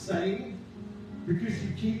not saved because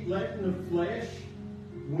you keep letting the flesh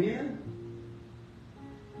win.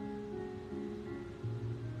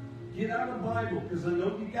 Get out a Bible, because I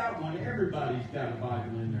know you got one. Everybody's got a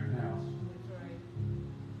Bible in their house. That's right.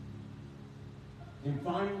 And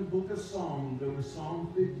find the book of Psalms. Go to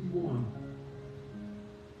Psalm 51.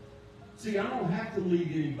 See, I don't have to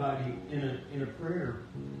lead anybody in a prayer.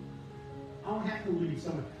 I don't have to lead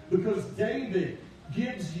somebody. Because David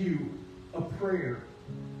gives you a prayer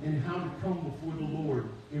and how to come before the Lord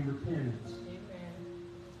in repentance.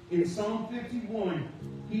 In Psalm 51,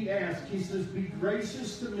 he asks, he says, be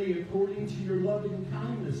gracious to me according to your loving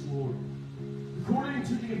kindness, Lord. According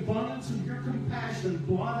to the abundance of your compassion,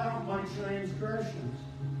 blot out my transgressions.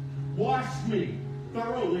 Wash me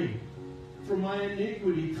thoroughly from my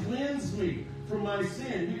iniquity. Cleanse me from my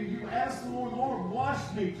sin. You ask the Lord, Lord,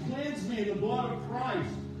 wash me, cleanse me in the blood of Christ.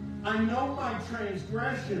 I know my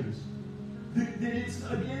transgressions, that it's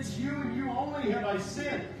against you and you only have I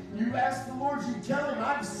sinned. You ask the Lord, you tell Him,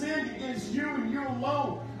 I've sinned against you and you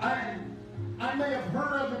alone. I may have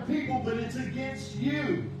hurt other people, but it's against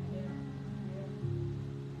you.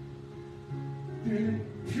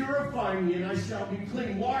 Purify me and I shall be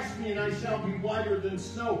clean. Wash me and I shall be whiter than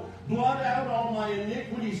snow. Blot out all my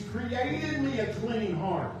iniquities. Create in me a clean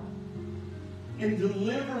heart. And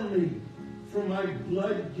deliver me from my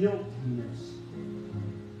blood guiltiness.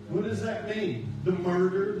 What does that mean? The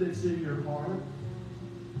murder that's in your heart.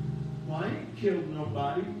 Well, I ain't killed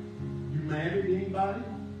nobody. You mad at anybody?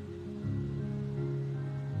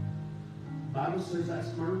 The Bible says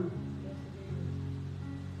that's murder.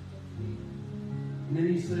 And then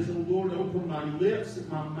he says, oh Lord, open my lips that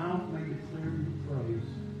my mouth may declare your praise.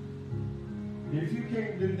 And if you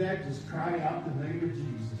can't do that, just cry out the name of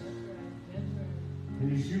Jesus.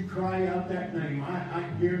 And as you cry out that name, I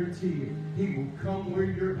guarantee you, He will come where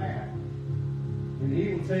you're at. And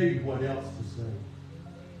He will tell you what else to say.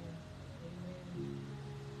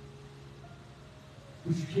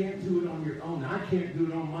 But you can't do it on your own. I can't do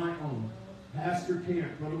it on my own. Pastor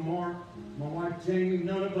can't. Brother Mark, my wife Jamie,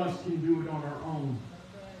 none of us can do it on our own.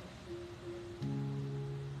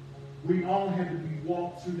 We all have to be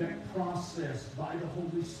walked through that process by the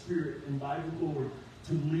Holy Spirit and by the Lord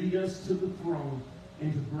to lead us to the throne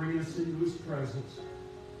and to bring us into His presence.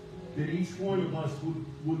 That each one of us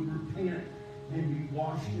would repent and be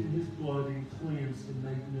washed in His blood and cleansed and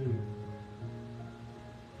made new.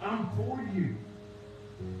 I'm for you.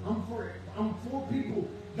 I'm for people.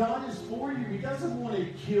 God is for you. He doesn't want to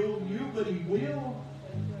kill you, but He will.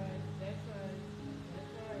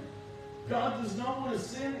 God does not want to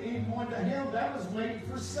send anyone to hell. That was made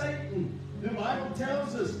for Satan. The Bible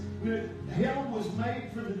tells us that hell was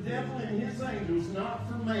made for the devil and his angels, not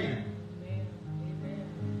for man.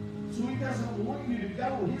 So He doesn't want you to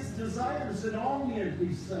go. His desire is that all men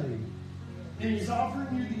be saved. And He's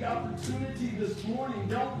offering you the opportunity this morning.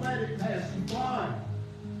 Don't let it pass you by.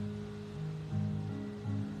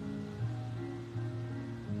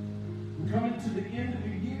 We're coming to the end of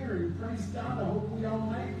the year, and praise God, I hope we all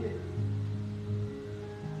make it.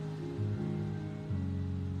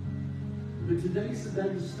 But today's the day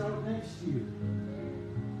to start next year.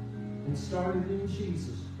 And start it in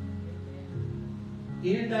Jesus.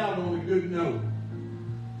 End out on a good note.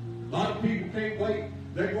 A lot of people can't wait.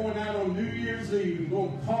 They're going out on New Year's Eve and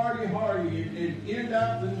going party hardy and end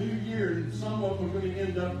out the new year. And some of them are going to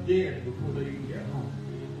end up dead before they even get home.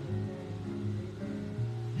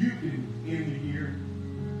 You can end the year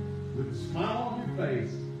with a smile on your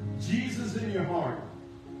face, Jesus in your heart,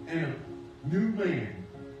 and a new man.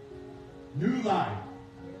 New life,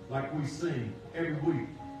 like we sing every week.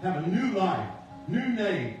 Have a new life, new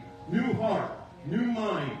name, new heart, new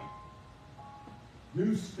mind,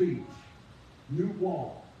 new speech, new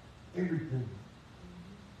walk, everything.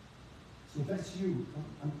 So if that's you,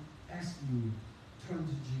 I'm asking you, turn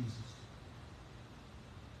to Jesus.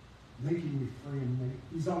 Make Him your friend.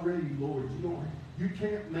 He's already Lord. You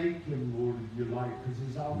can't make Him Lord of your life because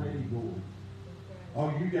He's already Lord.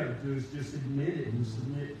 All you got to do is just admit it and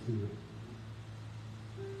submit to it.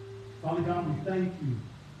 Father God, we thank you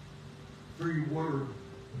for your word.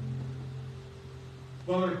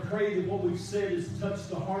 Father, I pray that what we've said has touched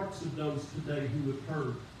the hearts of those today who have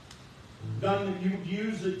heard. God, that you would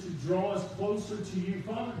use it to draw us closer to you.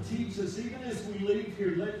 Father, teach us, even as we leave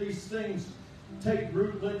here, let these things take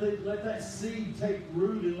root. Let that seed take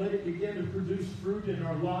root and let it begin to produce fruit in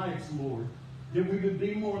our lives, Lord. That we would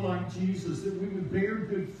be more like Jesus, that we would bear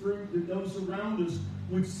good fruit, that those around us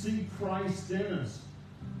would see Christ in us.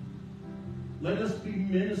 Let us be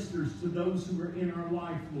ministers to those who are in our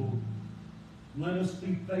life, Lord. Let us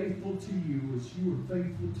be faithful to you as you are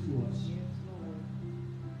faithful to us. Yes, Lord.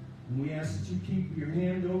 And we ask that you keep your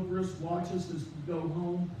hand over us, watch us as we go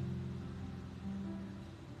home.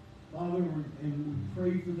 Father, and we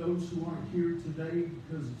pray for those who aren't here today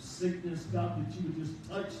because of sickness, God, that you would just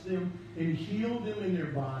touch them and heal them in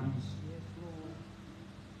their bodies.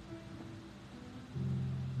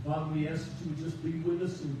 Father, we ask that you would just be with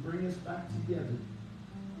us and bring us back together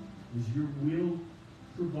as your will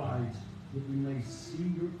provides, that we may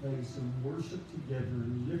see your face and worship together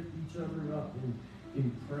and lift each other up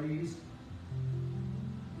in praise,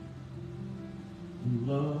 in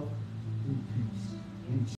love, in peace. In